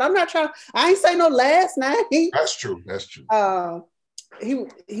laugh, and I'm not trying, I ain't say no last name. That's true. That's true.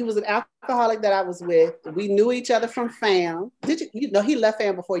 He was an alcoholic that I was with. We knew each other from FAM. You know, he left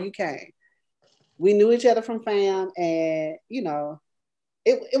FAM before you came. We knew each other from FAM, and you know,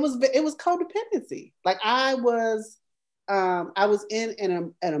 it was codependency. Like I was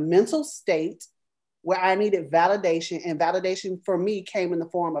in a mental state where I needed validation, and validation for me came in the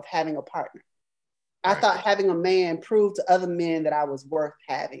form of having a partner. I thought having a man proved to other men that I was worth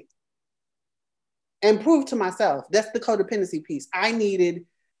having. And prove to myself. That's the codependency piece. I needed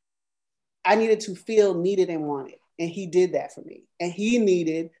to feel needed and wanted. And he did that for me. And he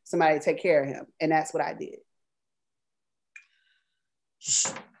needed somebody to take care of him. And that's what I did.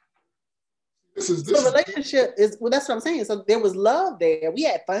 The relationship is, well, that's what I'm saying. So there was love there. We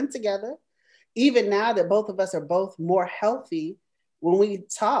had fun together. Even now that both of us are both more healthy, when we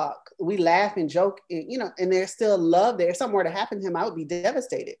talk, we laugh and joke, and, you know, and there's still love there. If something were to happen to him, I would be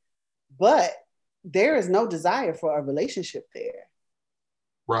devastated. But there is no desire for a relationship there.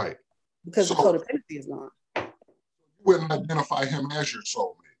 Right. Because the codependency is gone. You wouldn't identify him as your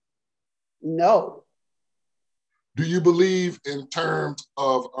soulmate? No. Do you believe in terms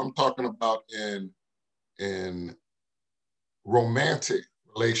of, I'm talking about in romantic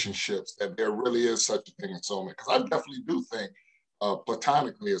relationships, that there really is such a thing as soulmate? Because I definitely do think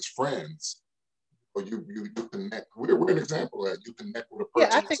platonically as friends, or you connect. We're an example of that. You connect with a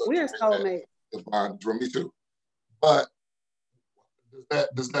person. Yeah, I think we're soulmates. For me too. But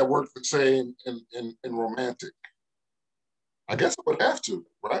does that work the same in romantic? I guess it would have to,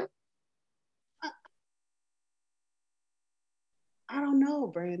 right? I don't know,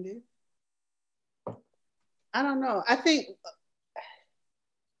 Brandon. I don't know. I think,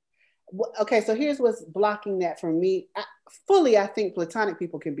 okay, so here's what's blocking that from me. I think platonic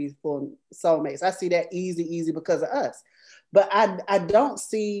people can be full soulmates. I see that easy because of us. But I don't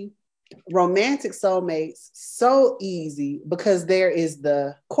see romantic soulmates so easy because there is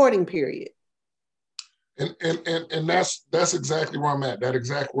the courting period. And that's exactly where I'm at. That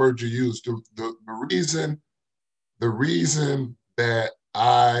exact word you used. The reason that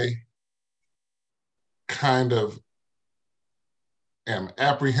I kind of am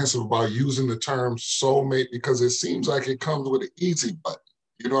apprehensive about using the term soulmate, because it seems like it comes with an easy button.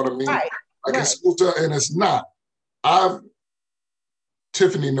 You know what I mean? Right. Like right. And it's not.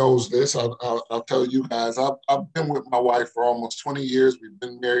 Tiffany knows this. I'll tell you guys. I've been with my wife for almost 20 years. We've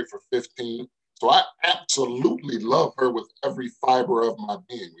been married for 15. So I absolutely love her with every fiber of my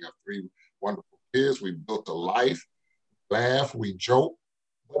being. We have 3 wonderful kids. We built a life, laugh, we joke,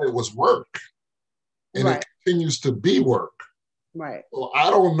 but it was work. And right. It continues to be work. Right. So I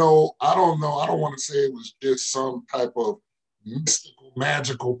don't know. I don't want to say it was just some type of mystical,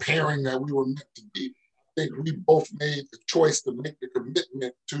 magical pairing that we were meant to be. I think we both made the choice to make the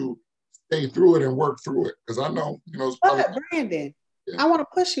commitment to stay through it and work through it. Because I know, But Brandon, yeah. I want to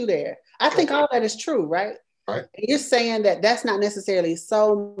push you there. I think all that is true, right? Right. And you're saying that that's not necessarily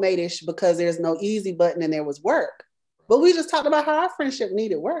soulmate-ish because there's no easy button and there was work. But we just talked about how our friendship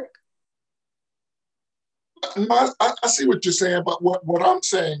needed work. No, I see what you're saying, but what I'm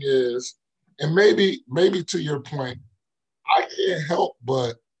saying is, and maybe to your point, I can't help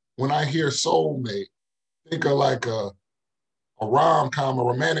but when I hear soulmate, think of like a rom-com, a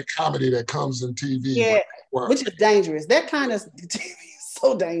romantic comedy that comes in TV. Yeah, which is dangerous. That kind of TV is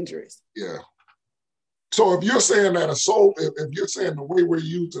so dangerous. Yeah. So if you're saying that if you're saying the way we're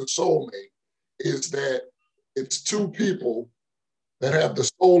using soulmate is that it's 2 people that have the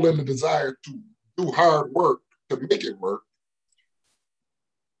soul and the desire to do hard work to make it work.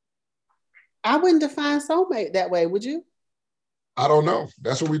 I wouldn't define soulmate that way, would you? I don't know.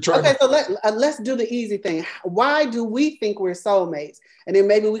 That's what we try. Okay, so let's do the easy thing. Why do we think we're soulmates? And then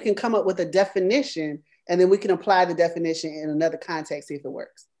maybe we can come up with a definition, and then we can apply the definition in another context, see if it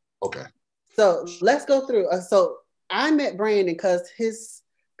works. Okay. So let's go through. So I met Brandon because his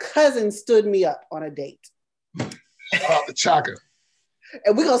cousin stood me up on a date. Shout out to Chaka.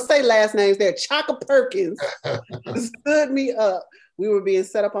 And we're going to say last names there. Chaka Perkins stood me up. We were being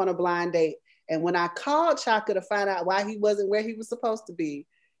set up on a blind date. And when I called Chaka to find out why he wasn't where he was supposed to be,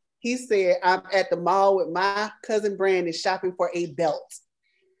 he said, I'm at the mall with my cousin Brandon shopping for a belt.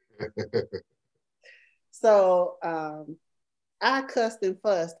 So I cussed and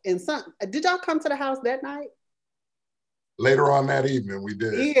fussed. And did y'all come to the house that night? Later on that evening, we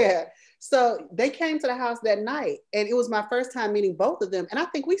did. Yeah. So they came to the house that night, and it was my first time meeting both of them. And I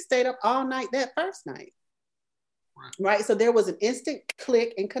think we stayed up all night that first night. Right. So there was an instant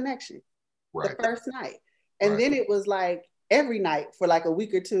click and connection the first night. And then it was like every night for like a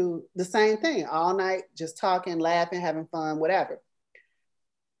week or two, the same thing, all night, just talking, laughing, having fun, whatever.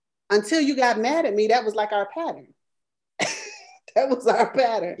 Until you got mad at me, that was like our pattern. That was our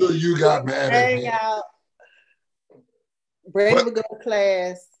pattern. So you got mad at me. Hang out. Brady would go to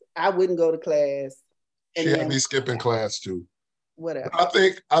class. I wouldn't go to class. She had me skipping class too. Whatever. I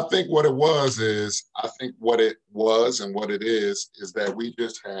think what it was and what it is that we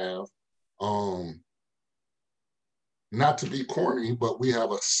just have, not to be corny, but we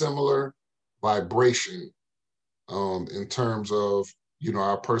have a similar vibration in terms of,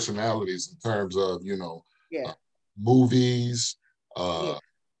 our personalities, in terms of, movies. And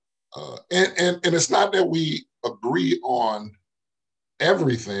it's not that we agree on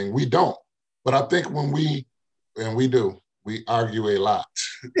everything. We don't. But I think when we argue a lot.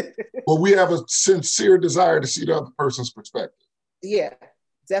 But we have a sincere desire to see the other person's perspective. Yeah,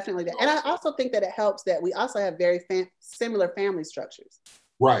 definitely that. And I also think that it helps that we also have very similar family structures.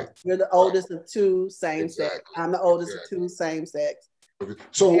 Right. You're the oldest of two, same sex. I'm the oldest of two, same sex.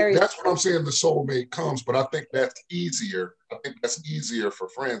 So that's what I'm saying, the soulmate comes, but I think that's easier. I think that's easier for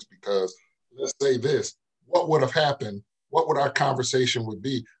friends because let's say this, what would have happened? What would our conversation would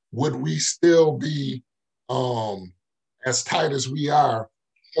be? Would we still be as tight as we are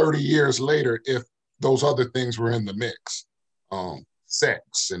 30 years later if those other things were in the mix?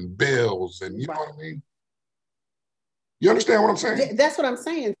 Sex and bills and you know what I mean? You understand what I'm saying? That's what I'm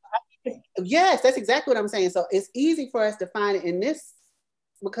saying. Yes, that's exactly what I'm saying. So it's easy for us to find it in this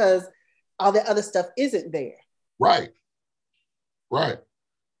because all the other stuff isn't there. Right.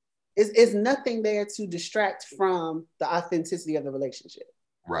 It's nothing there to distract from the authenticity of the relationship.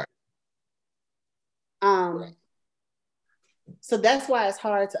 Right. So that's why it's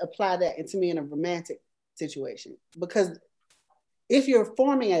hard to apply that to me in a romantic situation, because if you're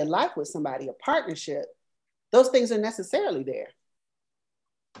forming a life with somebody, a partnership, those things are necessarily there.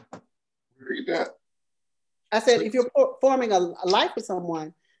 Read that. I said, if you're forming a life with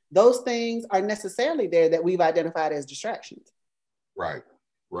someone, those things are necessarily there that we've identified as distractions. Right.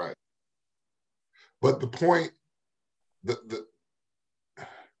 But the point,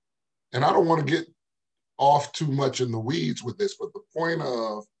 and I don't want to get off too much in the weeds with this, but the point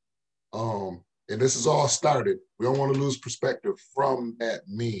of, and this is all started, we don't want to lose perspective from that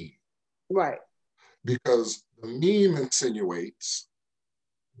meme. Right. Because the meme insinuates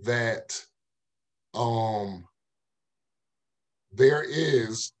that there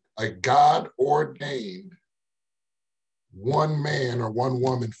is a God-ordained one man or one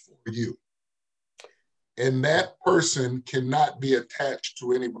woman for you. And that person cannot be attached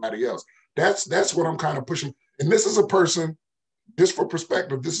to anybody else. That's what I'm kind of pushing. And this is a person, just for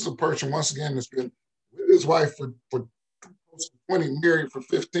perspective, this is a person, once again, that's been with his wife for 20, married for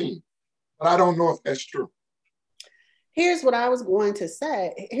 15. But I don't know if that's true. Here's what I was going to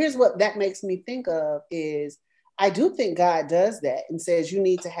say. Here's what that makes me think of is I do think God does that and says you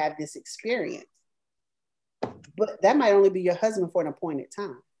need to have this experience. But that might only be your husband for an appointed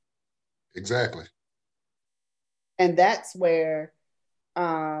time. Exactly. And that's where,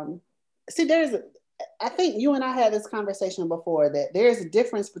 I think you and I had this conversation before that there's a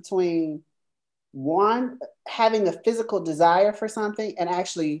difference between one, having a physical desire for something and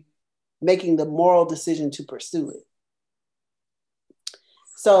actually making the moral decision to pursue it.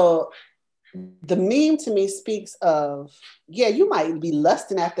 So the meme to me speaks of, you might be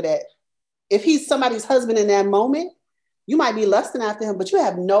lusting after that. If he's somebody's husband in that moment, you might be lusting after him, but you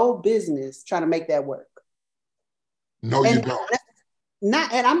have no business trying to make that work. No, you don't.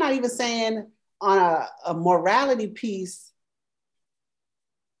 And I'm not even saying on a morality piece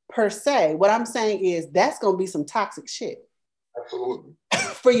per se. What I'm saying is that's going to be some toxic shit. Absolutely.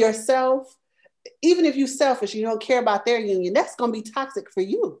 For yourself, even if you're selfish, you don't care about their union, that's going to be toxic for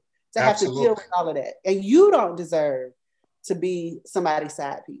you to have to deal with all of that. And you don't deserve to be somebody's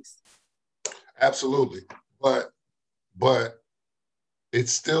side piece. Absolutely. But it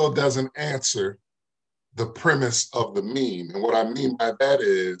still doesn't answer the premise of the meme. And what I mean by that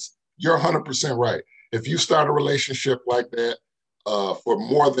is you're 100% right. If you start a relationship like that for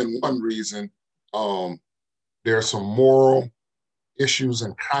more than one reason, there are some moral issues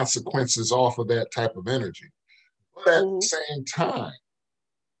and consequences off of that type of energy. But at the same time,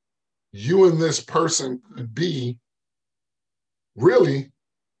 you and this person could be really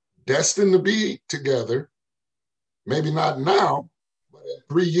destined to be together, maybe not now, but in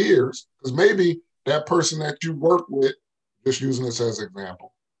 3 years, because maybe that person that you work with just using this as an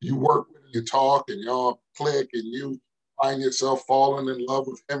example. You work with, you talk, and y'all click, and you find yourself falling in love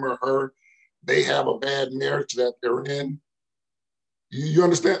with him or her. They have a bad marriage that they're in. You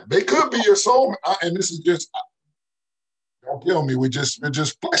understand? They could be your soulmate, and this is just, don't kill me. We're just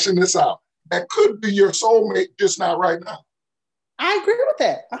fleshing this out. That could be your soulmate, just not right now. I agree with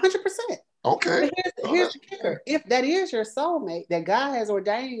that 100%. Okay. But here's the kicker. If that is your soulmate, that God has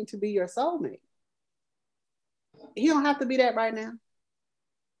ordained to be your soulmate, he don't have to be that right now.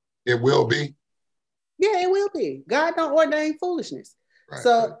 It will be. Yeah, it will be. God don't ordain foolishness. Right.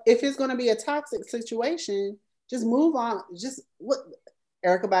 So if it's going to be a toxic situation, just move on. Just what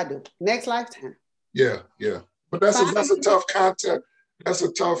Erykah Badu, next lifetime. Yeah. But that's a tough concept. That's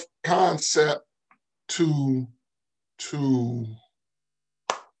a tough concept to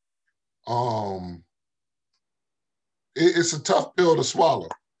it's a tough pill to swallow.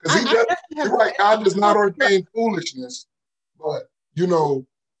 Because you're right, God does not ordain foolishness, but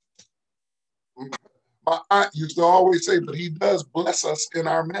my aunt used to always say, but he does bless us in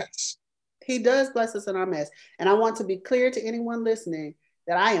our mess. He does bless us in our mess. And I want to be clear to anyone listening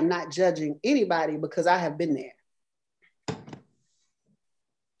that I am not judging anybody because I have been there.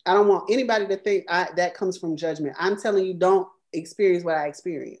 I don't want anybody to think that comes from judgment. I'm telling you, don't experience what I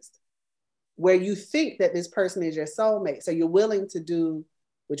experienced, where you think that this person is your soulmate. So you're willing to do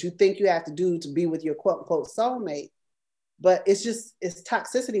what you think you have to do to be with your quote unquote soulmate. But it's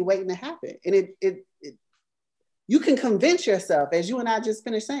toxicity waiting to happen. And you can convince yourself, as you and I just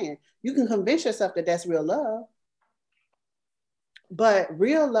finished saying, you can convince yourself that that's real love. But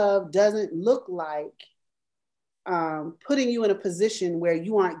real love doesn't look like putting you in a position where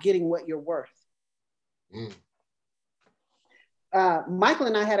you aren't getting what you're worth. Michael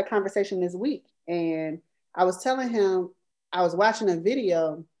and I had a conversation this week, and I was telling him, I was watching a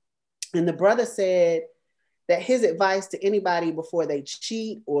video, and the brother said that his advice to anybody before they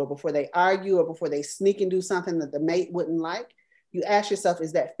cheat or before they argue or before they sneak and do something that the mate wouldn't like, you ask yourself,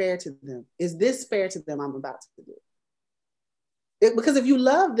 is that fair to them? Is this fair to them I'm about to do? Because if you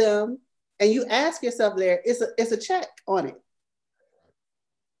love them and you ask yourself there, it's a check on it.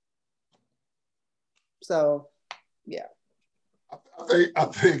 So, yeah. I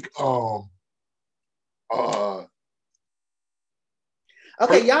think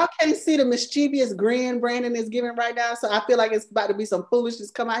okay, y'all can't see the mischievous grin Brandon is giving right now, so I feel like it's about to be some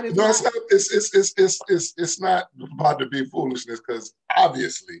foolishness come out of his mouth. No, it's not about to be foolishness, because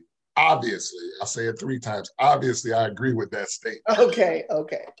obviously, I'll say it 3 times. Obviously, I agree with that statement. Okay.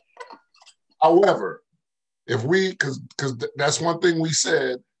 However, because that's one thing we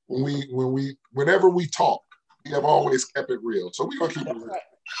said whenever we talk, we have always kept it real. So we're gonna keep it real.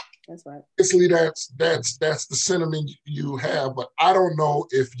 That's right. Basically, that's the sentiment you have, but I don't know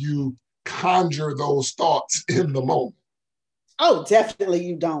if you conjure those thoughts in the moment. Oh, definitely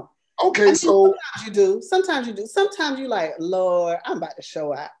you don't. Okay, so sometimes you do. Sometimes you like, Lord, I'm about to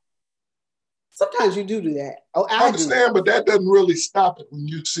show out. Sometimes you do that. Oh, I understand, but that doesn't really stop it when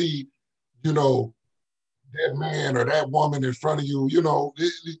you see, that man or that woman in front of you. Yeah,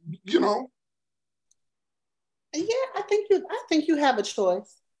 I think you have a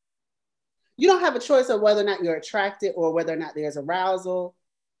choice. You don't have a choice of whether or not you're attracted or whether or not there's arousal.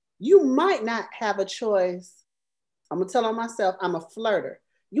 You might not have a choice. I'm gonna tell on myself, I'm a flirter.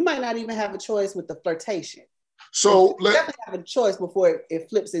 You might not even have a choice with the flirtation. So you definitely have a choice before it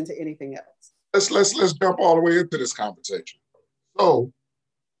flips into anything else. Let's jump all the way into this conversation. So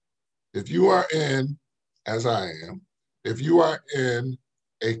if you are in, as I am, if you are in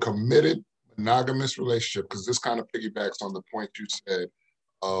a committed monogamous relationship, because this kind of piggybacks on the point you said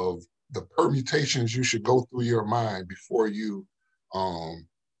of the permutations you should go through your mind before you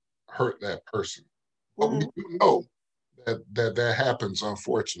hurt that person. But we do know that happens,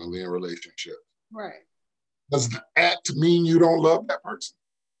 unfortunately, in relationships. Right. Does the act mean you don't love that person?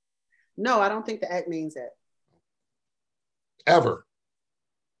 No, I don't think the act means that. Ever.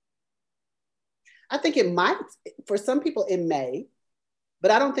 I think it might, for some people it may,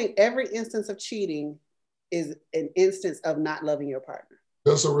 but I don't think every instance of cheating is an instance of not loving your partner.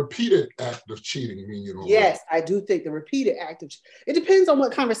 Does a repeated act of cheating mean you don't? Yes, I do think the repeated act of it depends on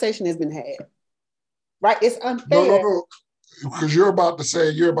what conversation has been had. Right? It's unfair. No. Because you're about to say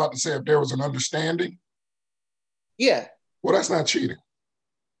if there was an understanding. Yeah. Well, that's not cheating.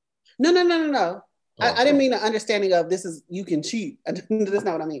 No. I didn't mean an understanding of this is you can cheat. That's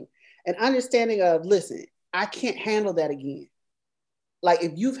not what I mean. An understanding of, listen, I can't handle that again. Like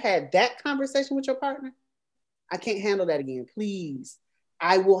if you've had that conversation with your partner, I can't handle that again. Please.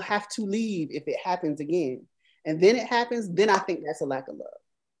 I will have to leave if it happens again. And then it happens, then I think that's a lack of love.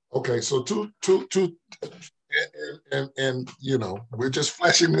 Okay, so two, and you know, we're just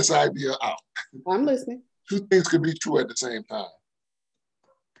fleshing this idea out. I'm listening. Two things could be true at the same time.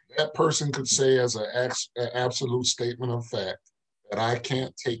 That person could say as an absolute statement of fact that I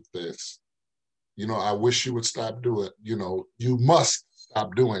can't take this. You know, I wish you would stop doing it. You know, you must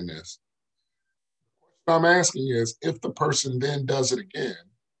stop doing this. What I'm asking is if the person then does it again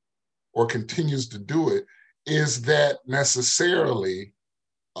or continues to do it, is that necessarily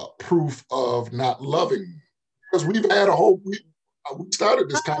a proof of not loving me? Because we've had we started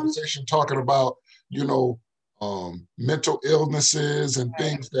this conversation talking about, you know, mental illnesses and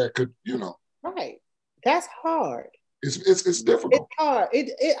things that could, you know. Right. That's hard. It's difficult. It's hard.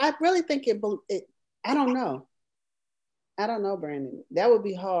 I really think it. I don't know. I don't know, Brandon. That would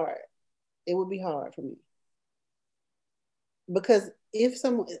be hard. It would be hard for me because if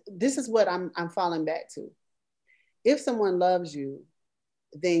someone, this is what I'm falling back to. If someone loves you,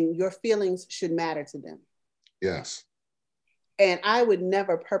 then your feelings should matter to them. Yes. And I would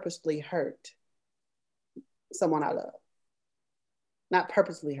never purposely hurt someone I love. Not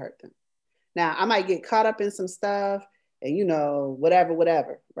purposely hurt them. Now, I might get caught up in some stuff and, you know,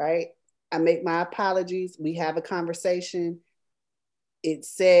 whatever, right? I make my apologies. We have a conversation. It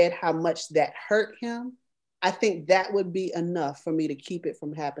said how much that hurt him. I think that would be enough for me to keep it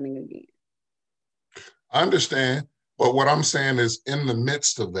from happening again. I understand. But what I'm saying is in the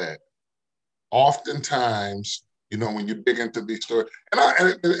midst of that, oftentimes, you know, when you dig into these stories,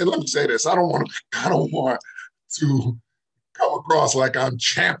 and let me say this, I don't want to come across like I'm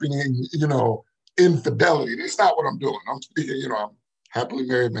championing, you know, infidelity. That's not what I'm doing. I'm speaking, you know, I'm a happily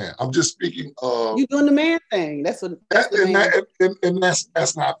married man. I'm just speaking of you doing the man thing. That's what and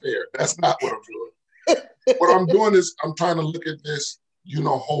that's not fair. That's not what I'm doing. What I'm doing is I'm trying to look at this, you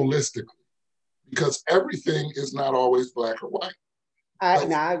know, holistically. Because everything is not always black or white. I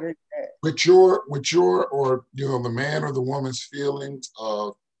agree with that. With your, or you know, the man or the woman's feelings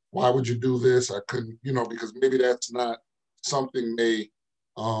of why would you do this? I couldn't, you know, because maybe that's not something they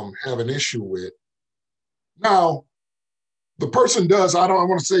have an issue with. Now, the person does. I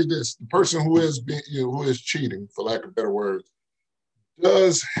want to say this: the person who is who is cheating, for lack of better words,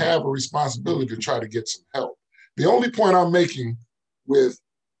 does have a responsibility to try to get some help. The only point I'm making with,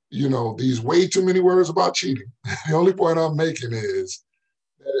 you know, these way too many words about cheating. The only point I'm making is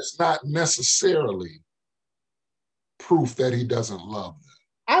that it's not necessarily proof that he doesn't love them.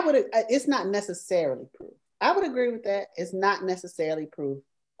 It's not necessarily proof. I would agree with that. It's not necessarily proof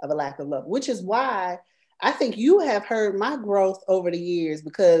of a lack of love, which is why I think you have heard my growth over the years,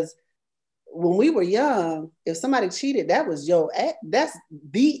 because when we were young, if somebody cheated, that's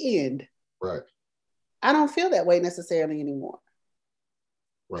the end. Right. I don't feel that way necessarily anymore.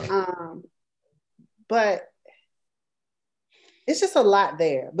 Right. But it's just a lot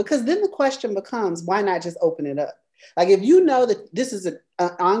there, because then the question becomes, why not just open it up? Like, if you know that this is an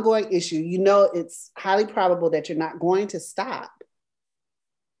ongoing issue, you know it's highly probable that you're not going to stop,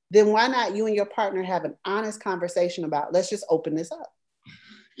 then why not you and your partner have an honest conversation about, let's just open this up?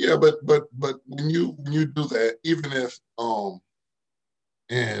 Yeah, but when you do that, even if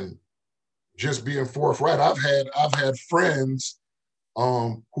and just being forthright, I've had friends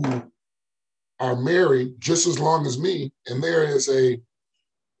who are married just as long as me, and there is a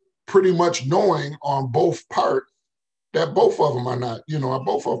pretty much knowing on both parts that both of them are not, you know,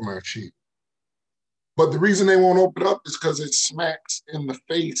 both of them are cheating. But the reason they won't open up is because it smacks in the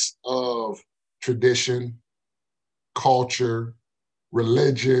face of tradition, culture,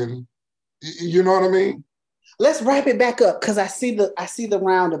 religion. You know what I mean? Let's wrap it back up, because I see the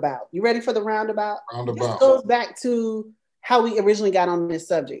roundabout. You ready for the roundabout? This goes back to how we originally got on this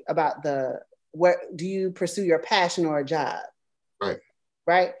subject about where do you pursue your passion or a job? Right.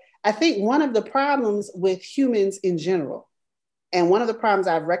 Right. I think one of the problems with humans in general, and one of the problems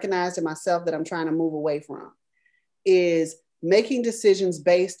I've recognized in myself that I'm trying to move away from, is making decisions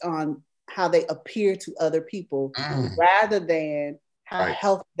based on how they appear to other people rather than how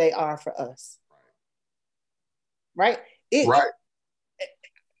healthy they are for us. Right? It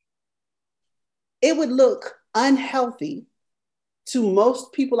would look unhealthy to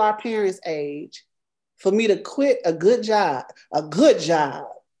most people our parents' age for me to quit a good job,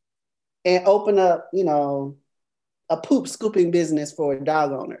 and open up, you know, a poop scooping business for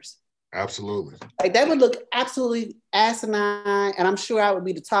dog owners. Absolutely. Like, that would look absolutely asinine, and I'm sure I would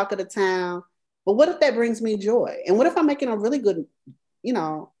be the talk of the town. But what if that brings me joy? And what if I'm making a really good, you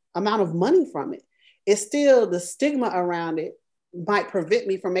know, amount of money from it? It's still the stigma around it might prevent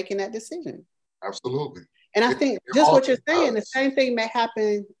me from making that decision. Absolutely. And I think just what you're saying, the same thing may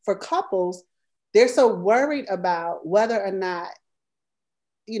happen for couples. They're so worried about whether or not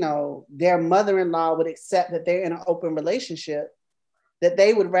their mother-in-law would accept that they're in an open relationship, that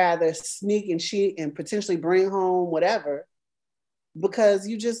they would rather sneak and cheat and potentially bring home whatever, because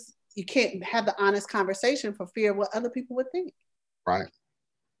you can't have the honest conversation for fear of what other people would think. Right.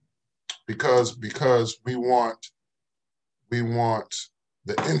 Because we want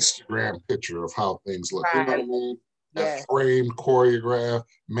the Instagram picture of how things look. Right. You know what I mean? Yes. That framed, choreographed,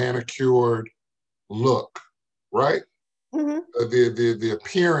 manicured look, right? Mm-hmm. The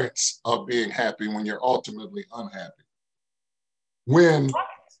appearance of being happy when you're ultimately unhappy. When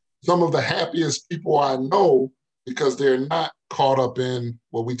some of the happiest people I know, because they're not caught up in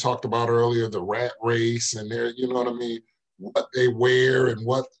what we talked about earlier, the rat race, and they're, you know what I mean, what they wear and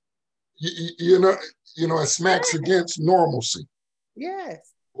what, you know, it smacks against normalcy.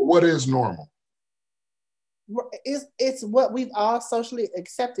 Yes. What is normal? It's what we've all socially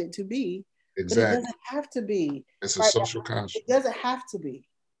accepted to be. Exactly. But it doesn't have to be. It's a social construct. It doesn't have to be.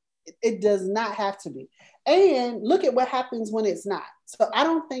 It does not have to be. And look at what happens when it's not. So I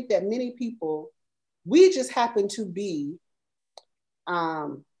don't think that many people, we just happen to be,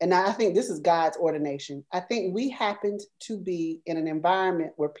 and I think this is God's ordination. I think we happened to be in an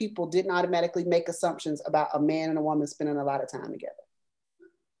environment where people didn't automatically make assumptions about a man and a woman spending a lot of time together.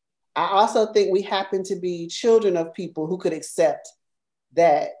 I also think we happen to be children of people who could accept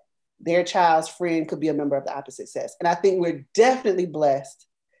that their child's friend could be a member of the opposite sex. And I think we're definitely blessed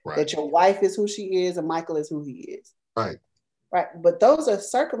that your wife is who she is and Michael is who he is. Right. Right. But those are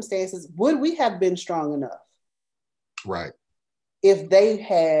circumstances. Would we have been strong enough? Right. If they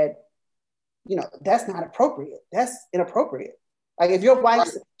had, that's not appropriate. That's inappropriate. Like if your wife,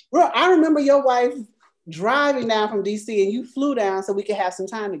 I remember your wife driving down from DC and you flew down so we could have some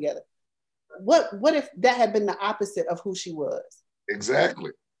time together. What if that had been the opposite of who she was?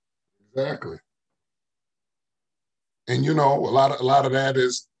 Exactly. And a lot of that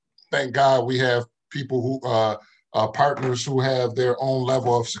is, thank God we have people who partners who have their own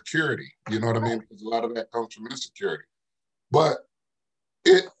level of security. You know what I mean? Because a lot of that comes from insecurity. But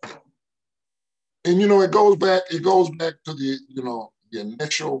it goes back to the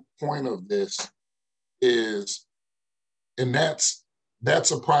initial point of this is, and that's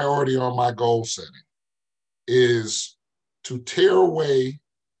a priority on my goal setting, is to tear away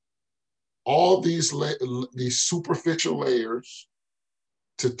all these superficial layers,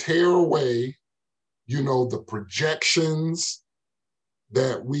 to tear away, the projections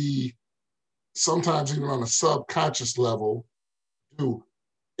that we sometimes even on a subconscious level do,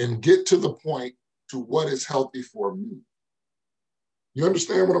 and get to the point to what is healthy for me. You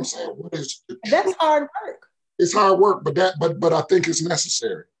understand what I'm saying? That's hard work. It's hard work, but I think it's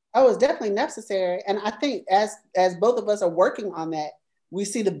necessary. Oh, it's definitely necessary. And I think as both of us are working on that, we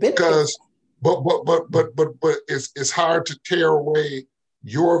see the benefits. But it's hard to tear away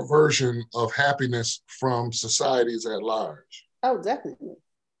your version of happiness from societies at large. Oh, definitely.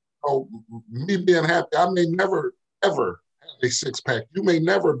 Oh, me being happy, I may never, ever have a six-pack. You may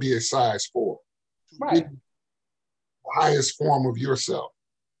never be a size 4. Right. The highest form of yourself.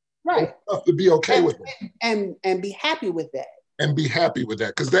 Right. You have to be okay with it. And be happy with that. And be happy with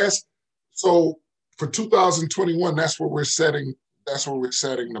that. Because so for 2021, that's where we're setting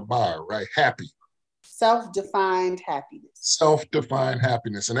the bar, right? Happy. Self-defined happiness. Self-defined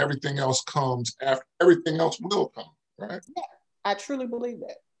happiness. And everything else comes after, everything else will come, right? Yeah, I truly believe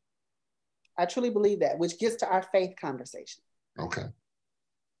that. Which gets to our faith conversation. Okay.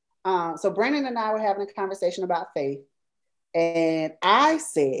 So Brandon and I were having a conversation about faith. And I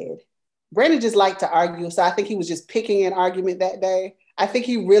said, Brandon just liked to argue. So I think he was just picking an argument that day. I think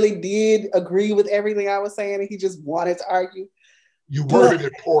he really did agree with everything I was saying, and he just wanted to argue. You worded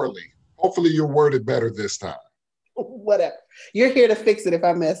it poorly. Hopefully you worded better this time. Whatever. You're here to fix it if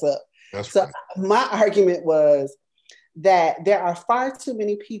I mess up. That's so right. My argument was that there are far too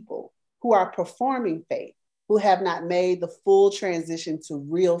many people who are performing faith who have not made the full transition to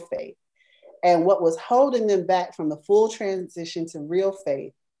real faith. And what was holding them back from the full transition to real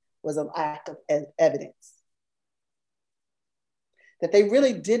faith was a lack of evidence. That they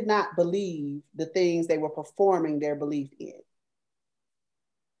really did not believe the things they were performing their belief in.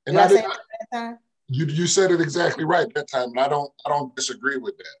 And I say that time? You said it exactly right that time, and I don't disagree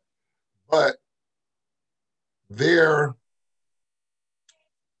with that. But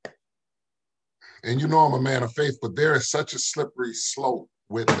and I'm a man of faith, but there is such a slippery slope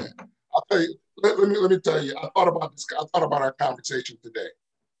with that. I'll tell you, let me tell you, I thought about our conversation today.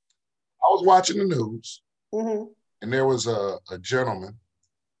 I was watching the news, mm-hmm. and there was a gentleman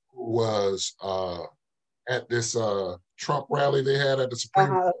who was at this Trump rally they had at the Supreme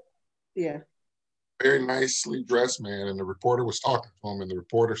Court. Yeah. very nicely dressed man, and the reporter was talking to him, and the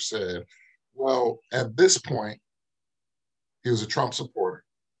reporter said, well, at this point, he was a Trump supporter.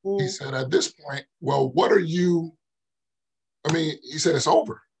 He said, at this point, well, what are you, he said, it's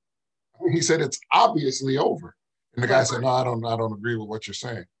over. He said, it's obviously over. And the guy said, no, I don't agree with what you're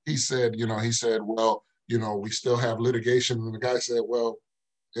saying. He said, well, we still have litigation. And the guy said, well,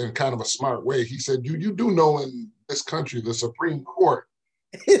 in kind of a smart way, he said, you do know in this country, the Supreme Court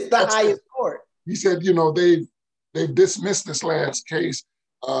is the highest court. He said, they've dismissed this last case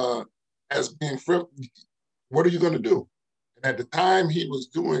as being frivolous. What are you going to do? And at the time he was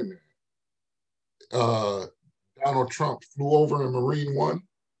doing that, Donald Trump flew over in Marine One,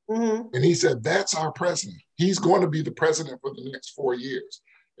 and he said, that's our president. He's going to be the president for the next 4 years.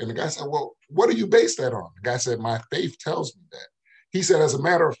 And the guy said, well, what do you base that on? The guy said, my faith tells me that. He said, as a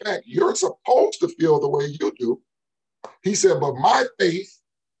matter of fact, you're supposed to feel the way you do. He said, but my faith,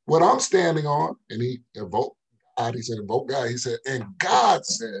 what I'm standing on, and he invoked God, he said, invoke God. He said, and God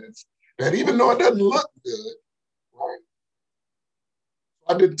says that even though it doesn't look good, right?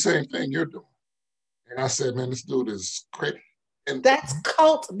 I did the same thing you're doing. And I said, man, this dude is crazy. And that's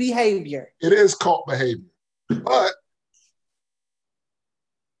cult behavior. It is cult behavior. But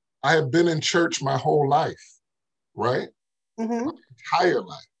I have been in church my whole life, right? My entire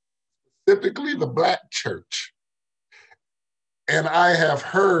life, specifically the Black church. And I have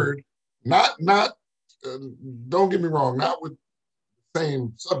heard, don't get me wrong, not with the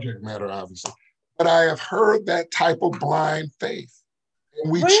same subject matter, obviously, but I have heard that type of blind faith.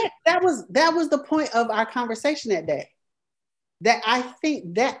 And that was the point of our conversation that day. That I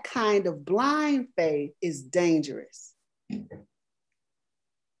think that kind of blind faith is dangerous.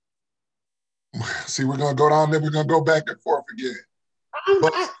 See, we're going to go down there, we're going to go back and forth again.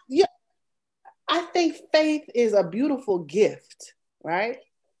 I think faith is a beautiful gift, right?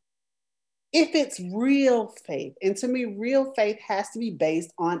 If it's real faith, and to me, real faith has to be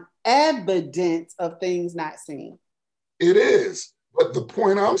based on evidence of things not seen. It is. But the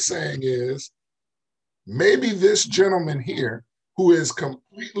point I'm saying is, maybe this gentleman here, who is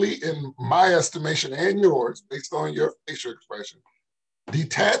completely, in my estimation and yours, based on your facial expression,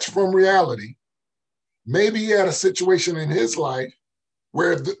 detached from reality, maybe he had a situation in his life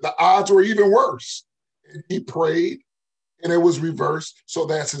where the odds were even worse. And he prayed and it was reversed. So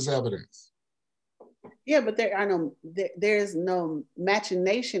that's his evidence. Yeah, but there's no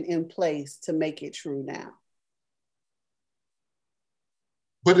machination in place to make it true now.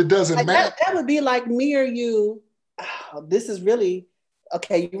 But it doesn't matter. That would be like me or you. Oh, this is really,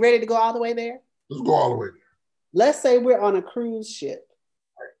 okay, you ready to go all the way there? Let's go all the way there. Let's say we're on a cruise ship.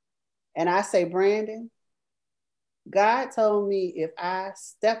 And I say, Brandon, God told me if I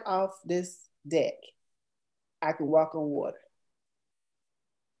step off this deck, I can walk on water.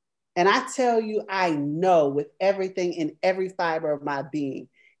 And I tell you, I know with everything in every fiber of my being,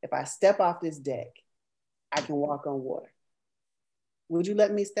 if I step off this deck, I can walk on water. Would you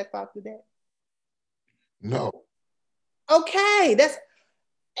let me step off the deck? No. Okay,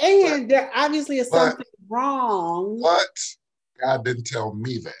 there obviously is something wrong. But God didn't tell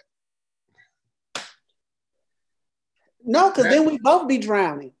me that. No, because then we'd both be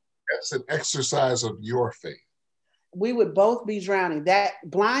drowning. That's an exercise of your faith. We would both be drowning. That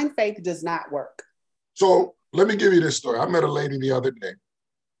blind faith does not work. So let me give you this story. I met a lady the other day.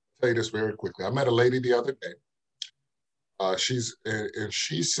 I'll tell you this very quickly. I met a lady the other day. She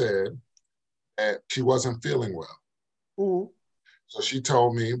said that she wasn't feeling well. Mm-hmm. So she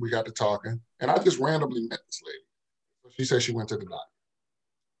told me, we got to talking, and I just randomly met this lady. So she said she went to the doctor.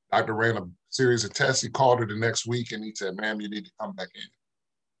 Doctor ran a series of tests. He called her the next week and he said, ma'am, you need to come back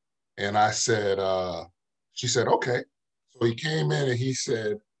in. And I said, she said, okay. So he came in and he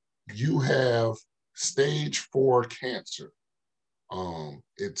said, you have stage 4 cancer.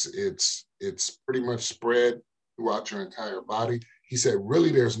 It's pretty much spread throughout your entire body. He said,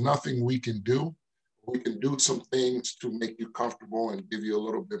 really, there's nothing we can do. We can do some things to make you comfortable and give you a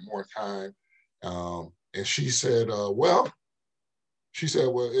little bit more time. And she said, well,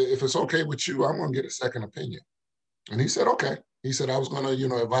 if it's okay with you, I'm going to get a second opinion. And he said, okay. He said, I was going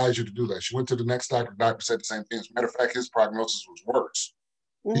to, advise you to do that. She went to the next doctor. The doctor said the same thing. As a matter of fact, his prognosis was worse.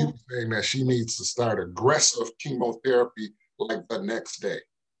 Mm-hmm. He was saying that she needs to start aggressive chemotherapy like the next day.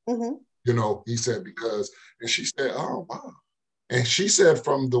 Mm-hmm. He said, and she said, oh, wow. And she said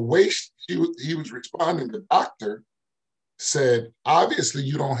from the way he was responding, the doctor said, obviously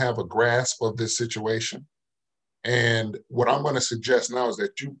you don't have a grasp of this situation. And what I'm going to suggest now is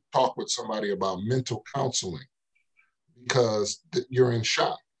that you talk with somebody about mental counseling because you're in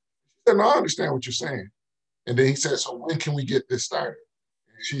shock. She said, no, I understand what you're saying. And then he said, so when can we get this started?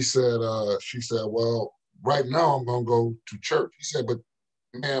 And she said, well, right now I'm going to go to church. He said, but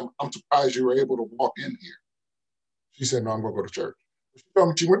ma'am, I'm surprised you were able to walk in here. She said, no, I'm going to go to church. She told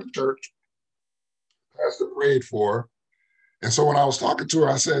me she went to church. Pastor prayed for her. And so when I was talking to her,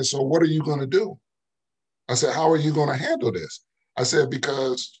 I said, so what are you going to do? I said, how are you going to handle this? I said,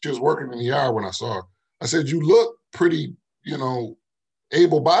 because she was working in the yard when I saw her. I said, you look pretty,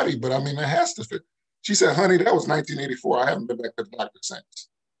 able-bodied, but I mean, it has to fit. She said, honey, that was 1984. I haven't been back to the doctor since.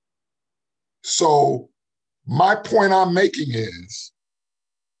 So my point I'm making is,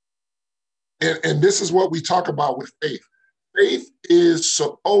 and this is what we talk about with faith. Faith is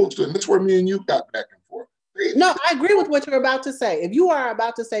supposed to, and this is where me and you got back and forth. No, I agree with what you're about to say. If you are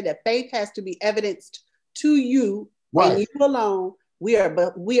about to say that faith has to be evidenced to you, right, and you alone, we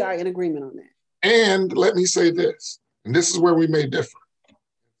are in agreement on that. And let me say this, and this is where we may differ.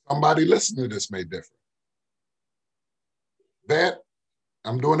 Somebody listening to this may differ. That,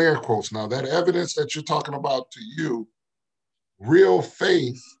 I'm doing air quotes now, that evidence that you're talking about to you, real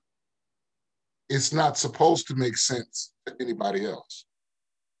faith, it's not supposed to make sense to anybody else.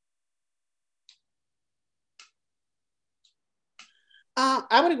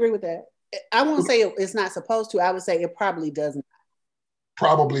 I would agree with that. I won't say it's not supposed to. I would say it probably doesn't.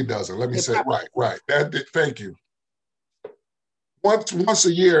 Probably doesn't. Let me say right. Thank you. Once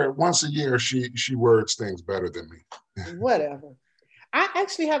a year, she words things better than me. Whatever. I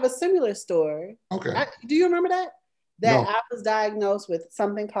actually have a similar story. Okay. Do you remember that? No. I was diagnosed with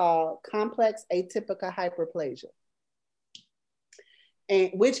something called complex atypical hyperplasia.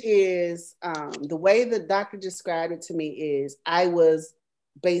 And which is the way the doctor described it to me is I was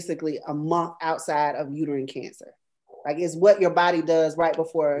basically a month outside of uterine cancer. Like it's what your body does right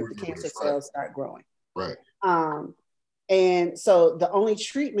before the cancer cells start growing. Right. And so the only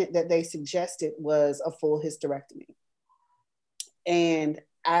treatment that they suggested was a full hysterectomy. And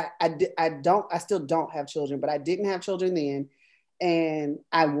I still don't have children, but I didn't have children then, and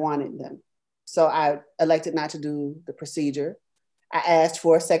I wanted them. So I elected not to do the procedure. I asked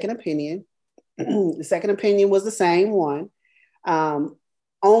for a second opinion. The second opinion was the same one,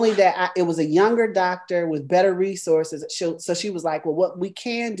 only that it was a younger doctor with better resources. So she was like, well, what we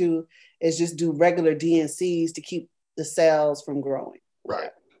can do is just do regular DNCs to keep the cells from growing. Right.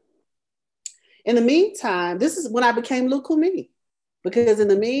 In the meantime, this is when I became Lukumi, because in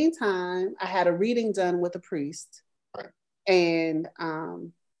the meantime, I had a reading done with a priest. Right. And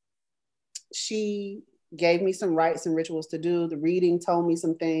she gave me some rites and rituals to do. The reading told me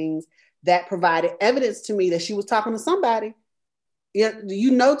some things that provided evidence to me that she was talking to somebody.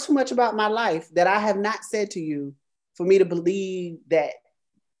 You know too much about my life that I have not said to you for me to believe that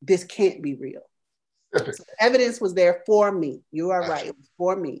this can't be real. So the evidence was there for me. You are right. It was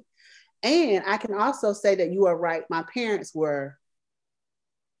for me. And I can also say that you are right. My parents were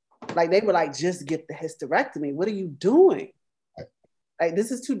like, just get the hysterectomy. What are you doing? Like,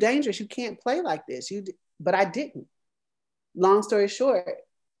 this is too dangerous. You can't play like this. But I didn't. Long story short,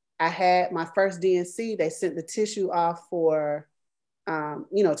 I had my first DNC. They sent the tissue off for,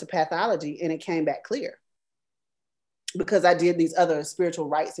 to pathology, and it came back clear because I did these other spiritual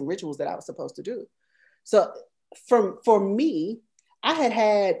rites and rituals that I was supposed to do. So for me, I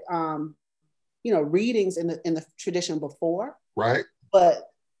had readings in the tradition before. Right.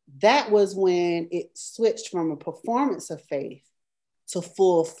 But that was when it switched from a performance of faith to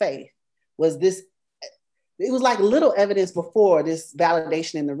full faith. It was like little evidence before this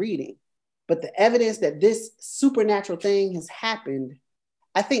validation in the reading, but the evidence that this supernatural thing has happened,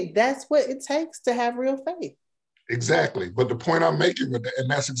 I think that's what it takes to have real faith. Exactly. But the point I'm making with that, and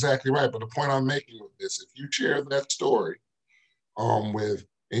that's exactly right. But the point I'm making with this, if you share that story and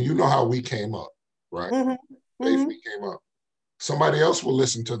you know how we came up, right? Mm-hmm. Faith, we came up. Somebody else will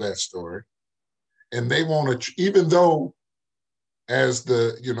listen to that story and they want to, even though as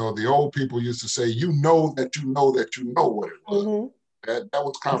the old people used to say, you know that you know that you know what it was. Mm-hmm. That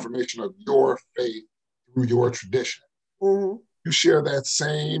was confirmation of your faith through your tradition. Mm-hmm. You share that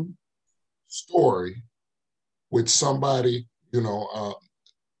same story with somebody,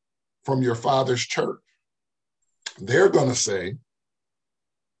 from your father's church. They're going to say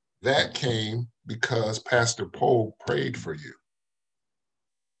that came because Pastor Poe prayed for you.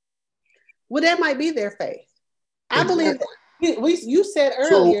 Well, that might be their faith. I believe you said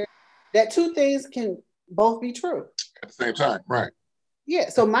earlier that two things can both be true at the same time, right? Yeah.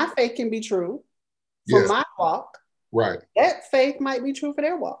 So my faith can be true for my walk. Right. That faith might be true for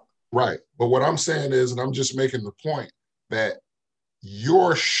their walk. Right. But what I'm saying is, and I'm just making the point that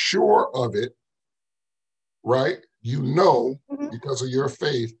you're sure of it, right? Because of your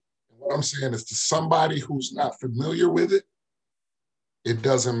faith. And what I'm saying is to somebody who's not familiar with it, it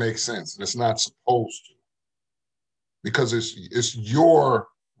doesn't make sense. And it's not supposed to, because it's your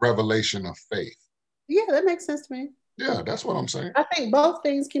revelation of faith. Yeah, that makes sense to me. Yeah, that's what I'm saying. I think both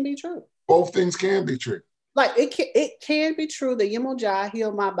things can be true. Both things can be true. Like it can be true that Yemoja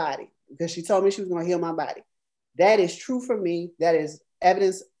healed my body because she told me she was going to heal my body. That is true for me. That is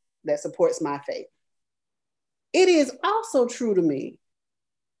evidence that supports my faith. It is also true to me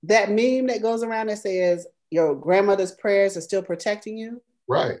that meme that goes around that says your grandmother's prayers are still protecting you.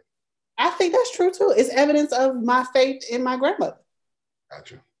 Right. I think that's true too. It's evidence of my faith in my grandmother.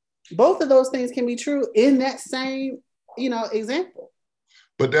 Gotcha. Both of those things can be true in that same, example.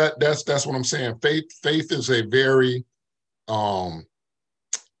 But that's what I'm saying. Faith is a very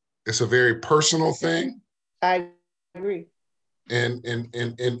it's a very personal thing. I agree. And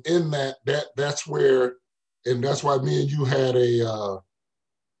in that's where, and that's why me and you had a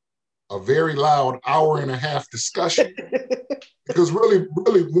very loud 1.5-hour discussion because really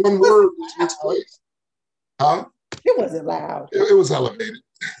one word was misplaced. Huh? It wasn't loud. It was elevated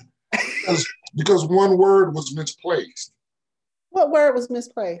because one word was misplaced. What word was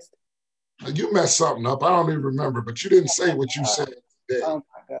misplaced? You messed something up. I don't even remember, but you didn't say what you said today. Oh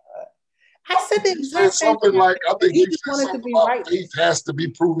my God. I said the exact same thing. Like, I think you said wanted something to be about right. faith has to be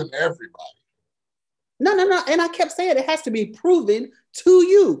proven to everybody. No. And I kept saying it has to be proven to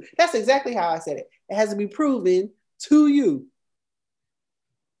you. That's exactly how I said it. It has to be proven to you.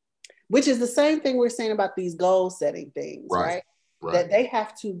 Which is the same thing we're saying about these goal setting things, right? That they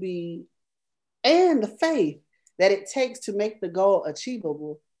have to be, and the faith that it takes to make the goal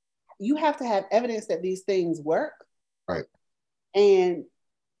achievable. You have to have evidence that these things work. Right. And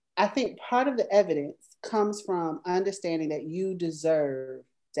I think part of the evidence comes from understanding that you deserve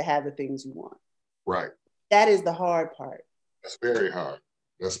to have the things you want. Right. That is the hard part. That's very hard.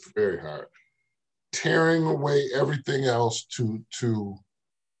 That's very hard. Tearing away everything else to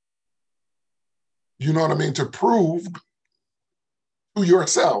you know what I mean, to prove to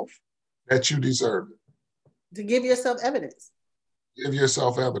yourself that you deserve it. To give yourself evidence. Give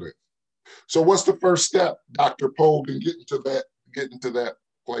yourself evidence. So what's the first step, Dr. Pogue, in getting to that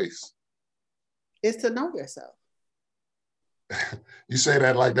place? Is to know yourself. You say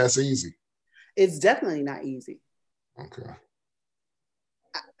that like that's easy. It's definitely not easy. Okay.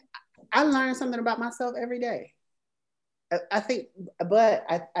 I learn something about myself every day. I think, but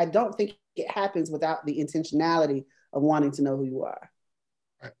I don't think it happens without the intentionality of wanting to know who you are.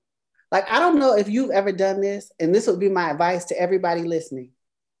 Right. Like, I don't know if you've ever done this, and this would be my advice to everybody listening,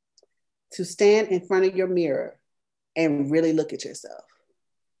 to stand in front of your mirror and really look at yourself.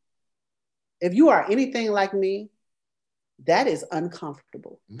 If you are anything like me, that is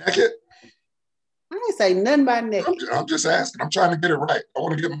uncomfortable. Naked? I didn't say nothing about naked. I'm just asking. I'm trying to get it right. I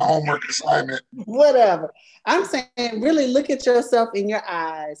want to get my homework assignment. Whatever. I'm saying really look at yourself in your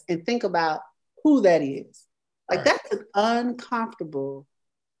eyes and think about who that is. Like, that's an uncomfortable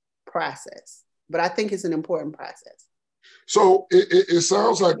process, but I think it's an important process. So it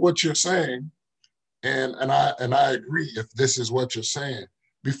sounds like what you're saying, and I agree if this is what you're saying.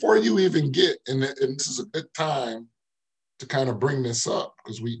 Before you even get, and this is a good time to kind of bring this up,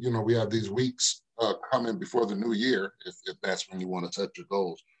 because we have these weeks coming before the new year, if that's when you want to set your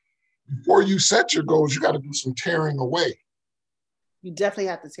goals. Before you set your goals, you got to do some tearing away. You definitely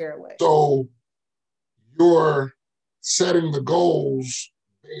have to tear away. So you're setting the goals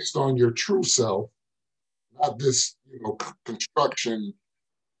based on your true self, not this, construction.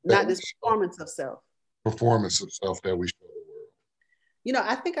 Not this performance of self. Performance of self that we show the world.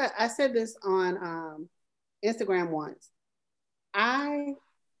 I think I said this on Instagram once. I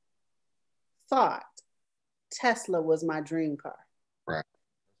thought Tesla was my dream car. Right.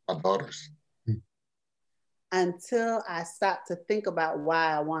 My daughter's. Until I stopped to think about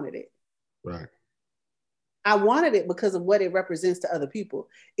why I wanted it. Right. I wanted it because of what it represents to other people.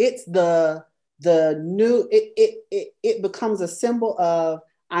 It's the new, it becomes a symbol of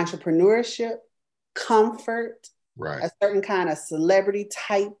entrepreneurship, comfort, right, a certain kind of celebrity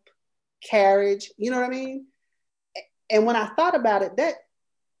type carriage. You know what I mean? And when I thought about it,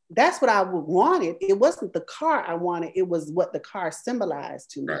 that's what I wanted. It wasn't the car I wanted. It was what the car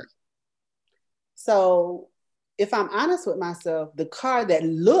symbolized to me. Right. So if I'm honest with myself, the car that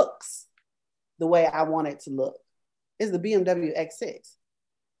looks the way I want it to look is the BMW X6.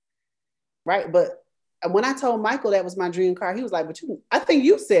 Right. But when I told Michael that was my dream car, he was like, I think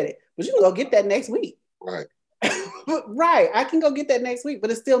you said it, but you can go get that next week. Right. Right. I can go get that next week,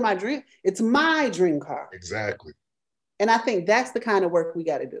 but it's still my dream. It's my dream car. Exactly. And I think that's the kind of work we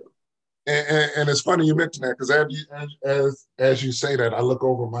got to do. And it's funny you mentioned that, because as you say that, I look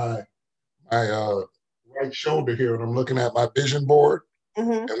over my right shoulder here and I'm looking at my vision board.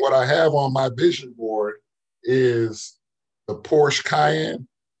 Mm-hmm. And what I have on my vision board is the Porsche Cayenne.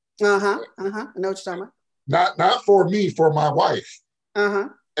 Uh-huh. I know what you're talking about. Not for me, for my wife. Uh-huh.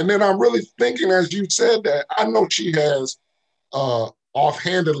 And then I'm really thinking, as you said that, I know she has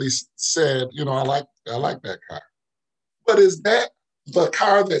offhandedly said, I like that car. But is that the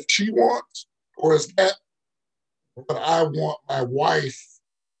car that she wants? Or is that what I want my wife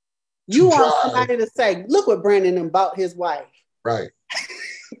You to want drive? somebody to say, look what Brandon bought his wife. Right.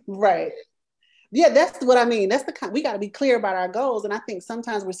 Right. Yeah, that's what I mean. That's the kind, we got to be clear about our goals. And I think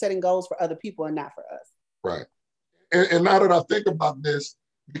sometimes we're setting goals for other people and not for us. Right. And now that I think about this,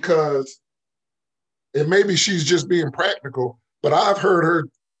 because and maybe she's just being practical, but I've heard her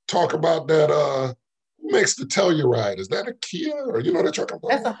talk about that. Who makes the Telluride? Is that a Kia, or you know that truck I'm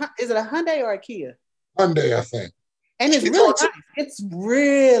talking about? Is it a Hyundai or a Kia? Hyundai, I think. And it's really nice. It's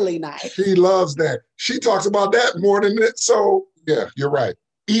really nice. She loves that. She talks about that more than it. So yeah, you're right.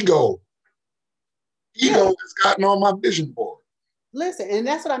 Ego has gotten on my vision board. Listen, and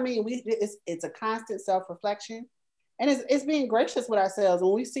that's what I mean. It's a constant self-reflection, and it's being gracious with ourselves.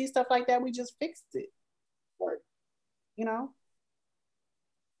 When we see stuff like that, we just fix it. Right.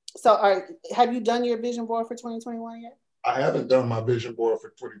 So have you done your vision board for 2021 yet? I haven't done my vision board for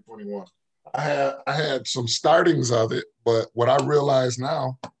 2021. I had some startings of it, but what I realize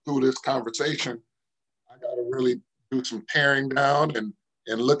now through this conversation, I got to really do some tearing down and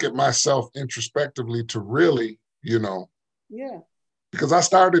look at myself introspectively to really, Yeah. Because I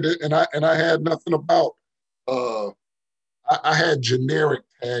started it and I had nothing about. I had generic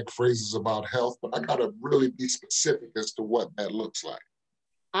tag phrases about health, but I got to really be specific as to what that looks like.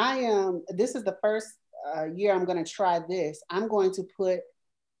 This is the first year I'm going to try this. I'm going to put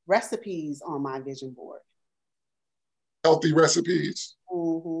recipes on my vision board. Healthy recipes?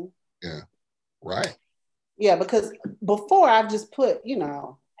 Mm-hmm. Yeah, right. Yeah, because before I've just put,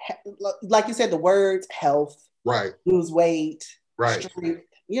 like you said, the words health, right, lose weight, right, strength,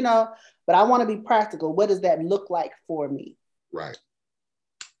 but I want to be practical. What does that look like for me? Right.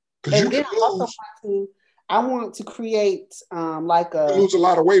 And then I want to create lose a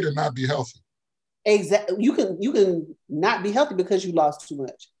lot of weight and not be healthy. Exactly. You can not be healthy because you lost too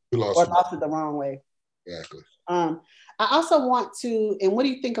much. Lost it the wrong way. Exactly. I also want to, and what do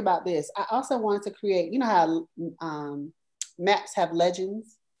you think about this? I also want to create, how maps have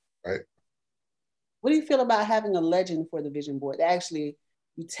legends? Right. What do you feel about having a legend for the vision board? Actually,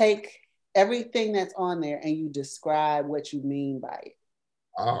 you take everything that's on there and you describe what you mean by it.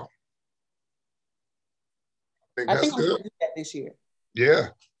 Wow. I think I'm going to do that this year. Yeah.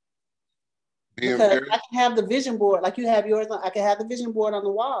 Because I can have the vision board, like you have yours, I can have the vision board on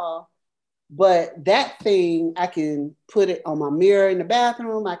the wall, but that thing, I can put it on my mirror in the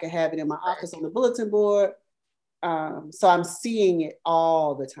bathroom. I can have it in my office on the bulletin board. So I'm seeing it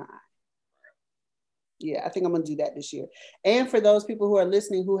all the time. Yeah, I think I'm going to do that this year. And for those people who are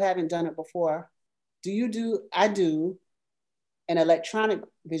listening who haven't done it before, I do an electronic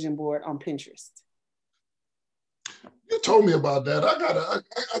vision board on Pinterest. You told me about that.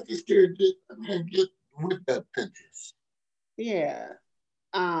 I just can't get with that Pinterest. Yeah.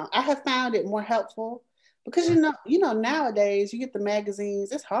 I have found it more helpful because, nowadays you get the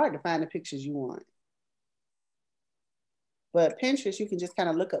magazines, it's hard to find the pictures you want. But Pinterest, you can just kind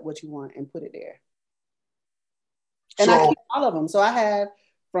of look up what you want and put it there. And I keep all of them. So I have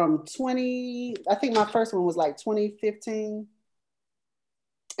from I think my first one was like 2015.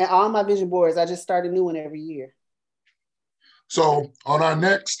 And all my vision boards, I just start a new one every year. So on our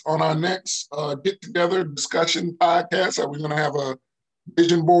next get together discussion podcast, are we going to have a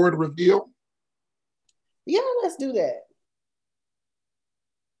vision board reveal? Yeah, let's do that.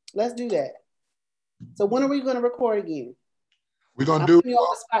 So when are we going to record again? We're going to do.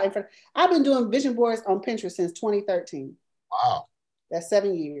 I've been doing vision boards on Pinterest since 2013. Wow. That's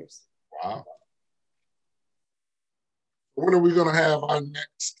 7 years. Wow. When are we going to have our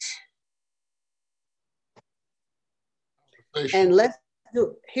next? And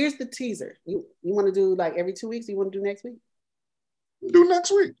here's the teaser. You want to do like every 2 weeks? You want to do next week? Do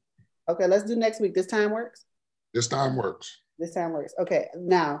next week. Okay, let's do next week. This time works? This time works. Okay,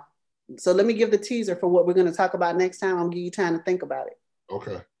 now, so let me give the teaser for what we're going to talk about next time. I'm going to give you time to think about it.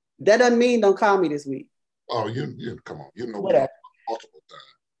 Okay. That doesn't mean don't call me this week. Oh, you come on. Whatever. Multiple times.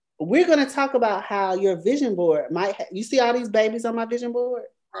 We're going to talk about how your vision board you see all these babies on my vision board?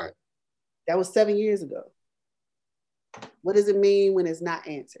 Right. That was 7 years ago. What does it mean when it's not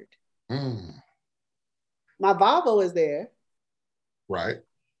answered? My Volvo is there. Right.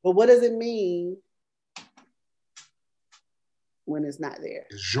 But what does it mean when it's not there?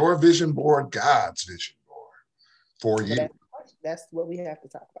 Is your vision board God's vision board for you? That's what we have to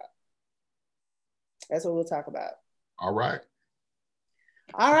talk about. That's what we'll talk about. All right.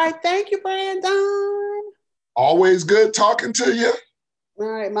 All right. Thank you, Brandon. Always good talking to you. All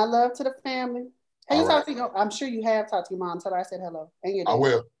right. My love to the family. Hey, you talk to your, I'm sure you have talked to your mom. Tell her I said hello. And your dad.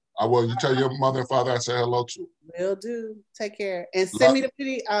 I will. You tell your mother and father I said hello to. Will do. Take care. And send me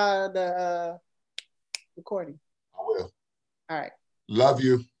the recording. I will. All right. Love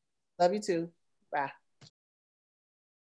you. Love you too. Bye.